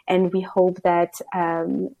 And we hope that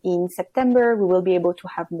in September we will be able to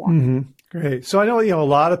have more. Mm-hmm. Great. So I know, a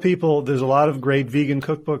lot of people, there's a lot of great vegan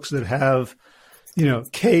cookbooks that have,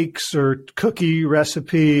 cakes or cookie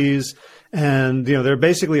recipes. And, they're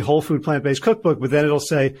basically whole food, plant-based cookbook, but then it'll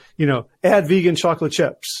say, add vegan chocolate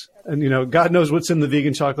chips. And, God knows what's in the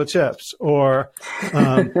vegan chocolate chips. Or,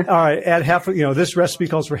 all right, add this recipe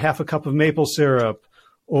calls for half a cup of maple syrup,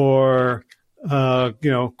 or,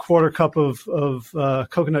 quarter cup of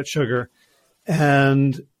coconut sugar.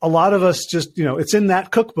 And a lot of us just, it's in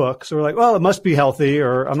that cookbook. So we're like, well, it must be healthy,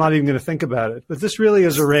 or I'm not even going to think about it. But this really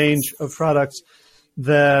is a range of products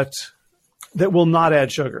that will not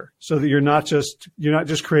add sugar, so that you're not just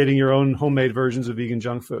creating your own homemade versions of vegan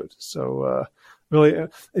junk food. So, really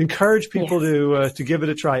encourage people to give it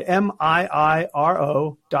a try. MIIRO.co.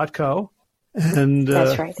 And,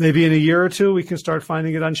 that's right. Maybe in a year or two, we can start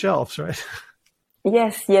finding it on shelves, right?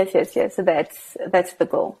 Yes. So that's the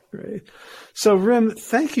goal. Great. So Rim,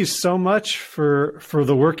 thank you so much for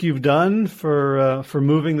the work you've done, for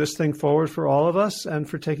moving this thing forward for all of us, and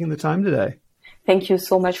for taking the time today. Thank you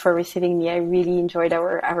so much for receiving me. I really enjoyed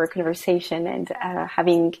our conversation and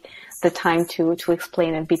having the time to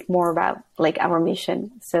explain a bit more about like our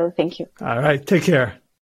mission. So thank you. All right. Take care.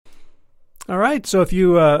 All right. So if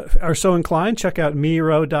you are so inclined, check out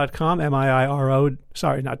Miro.com, MIIRO,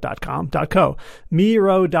 sorry, not .com, .co,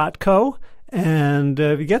 Miro.co. And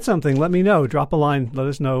if you get something, let me know. Drop a line. Let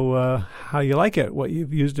us know how you like it, what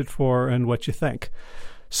you've used it for, and what you think.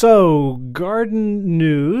 So garden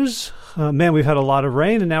news. Man, we've had a lot of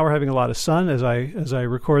rain, and now we're having a lot of sun. As I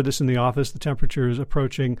record this in the office, the temperature is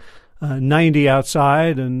approaching 90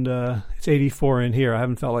 outside, and it's 84 in here. I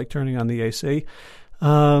haven't felt like turning on the AC.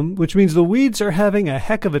 Which means the weeds are having a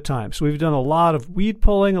heck of a time. So we've done a lot of weed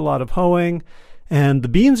pulling, a lot of hoeing, and the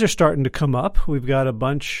beans are starting to come up. We've got a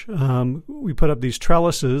bunch. We put up these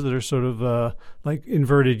trellises that are sort of like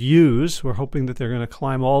inverted U's. We're hoping that they're going to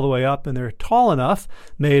climb all the way up, and they're tall enough,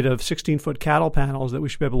 made of 16-foot cattle panels, that we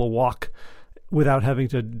should be able to walk without having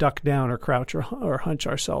to duck down or crouch or hunch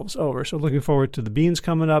ourselves over. So looking forward to the beans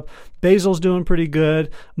coming up. Basil's doing pretty good.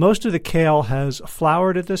 Most of the kale has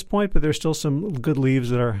flowered at this point, but there's still some good leaves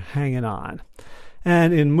that are hanging on.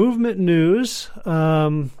 And in movement news,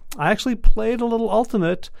 I actually played a little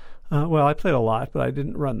Ultimate. I played a lot, but I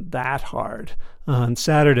didn't run that hard on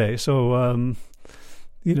Saturday. So,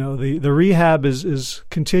 the rehab is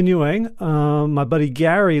continuing. My buddy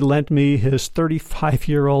Gary lent me his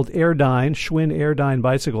 35-year-old Airdyne, Schwinn Airdyne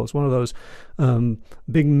bicycle. It's one of those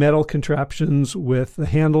big metal contraptions with the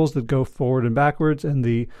handles that go forward and backwards, and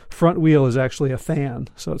the front wheel is actually a fan.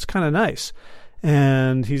 So it's kind of nice.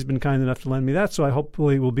 And he's been kind enough to lend me that, so I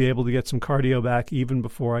hopefully will be able to get some cardio back even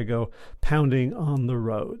before I go pounding on the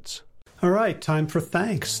roads. All right, time for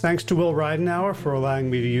thanks. Thanks to Will Ridenauer for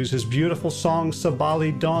allowing me to use his beautiful song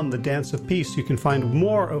Sabali Dawn, the Dance of Peace. You can find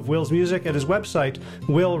more of Will's music at his website,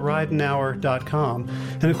 willridenauer.com.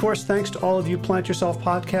 And of course, thanks to all of you Plant Yourself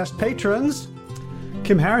podcast patrons.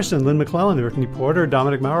 Kim Harrison, Lynn McClellan, Brittany Porter,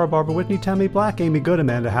 Dominic Maurer, Barbara Whitney, Tammy Black, Amy Good,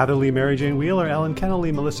 Amanda Hatherley, Mary Jane Wheeler, Ellen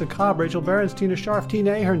Kennelly, Melissa Cobb, Rachel Behrens, Tina Scharf,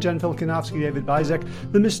 Tina Ahern, Jen Filkinovsky, David Bizek,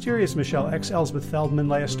 The Mysterious Michelle X, Elsbeth Feldman,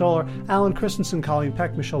 Leah Stoller, Alan Christensen, Colleen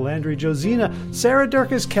Peck, Michelle Landry, Josina, Sarah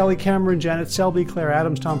Durkis, Kelly Cameron, Janet Selby, Claire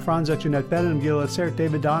Adams, Tom Franzek, Jeanette Benham, Gila Cert,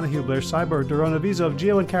 David Donahue, Blair Cyber, Dorona Vizov,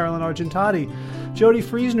 Gio and Carolyn Argentati, Jody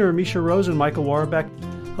Friesner, Misha Rosen, Michael Warbeck,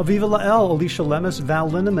 Aviva Lael, Alicia Lemus, Val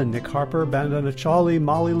Linneman, Nick Harper, Bandana Charlie,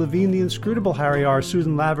 Molly Levine, The Inscrutable Harry R.,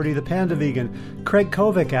 Susan Laverty, The Panda Vegan, Craig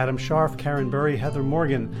Kovic, Adam Scharf, Karen Burry, Heather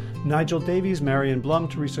Morgan, Nigel Davies, Marion Blum,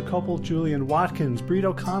 Teresa Koppel, Julian Watkins, Breed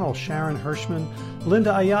O'Connell, Sharon Hirschman,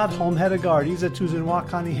 Linda Ayad, Holm Hedegaard, Isa Tuzinwa,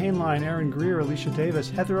 Connie Hainline, Aaron Greer, Alicia Davis,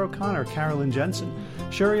 Heather O'Connor, Carolyn Jensen,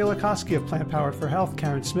 Sherry Olakoski of Plant Powered for Health,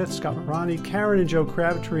 Karen Smith, Scott Marani, Karen and Joe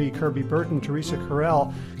Crabtree, Kirby Burton, Teresa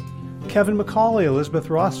Carell, Kevin McCauley, Elizabeth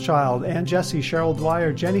Rothschild, Ann Jesse, Cheryl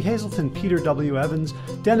Dwyer, Jenny Hazelton, Peter W. Evans,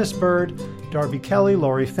 Dennis Bird, Darby Kelly,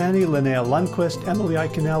 Lori Fanny, Linnea Lundquist, Emily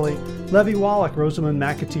Iconelli, Levy Wallach, Rosamund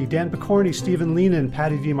McAtee, Dan Picorni, Stephen Leenan,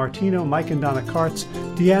 Patty DiMartino, Mike and Donna Kartz,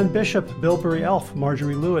 Deanne Bishop, Bilberry Elf,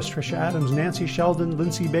 Marjorie Lewis, Tricia Adams, Nancy Sheldon,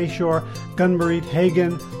 Lindsay Bayshore, Gunmarie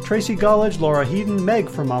Hagen, Tracy Gullidge, Laura Heaton, Meg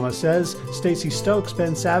from Mama Says, Stacey Stokes,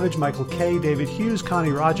 Ben Savage, Michael Kay, David Hughes,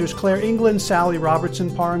 Connie Rogers, Claire England, Sally Robertson,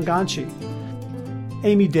 Paranganchi,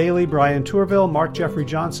 Amy Daly, Brian Tourville, Mark Jeffrey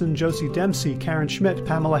Johnson, Josie Dempsey, Karen Schmidt,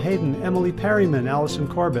 Pamela Hayden, Emily Perryman, Allison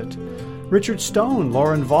Corbett, Richard Stone,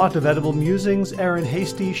 Lauren Vaught of Edible Musings, Aaron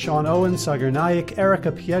Hasty, Sean Owen, Sagar Naik, Erica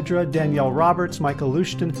Piedra, Danielle Roberts, Michael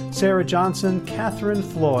Lushton, Sarah Johnson, Catherine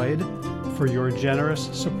Floyd, for your generous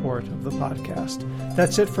support of the podcast.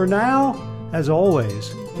 That's it for now. As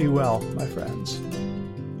always, be well, my friends.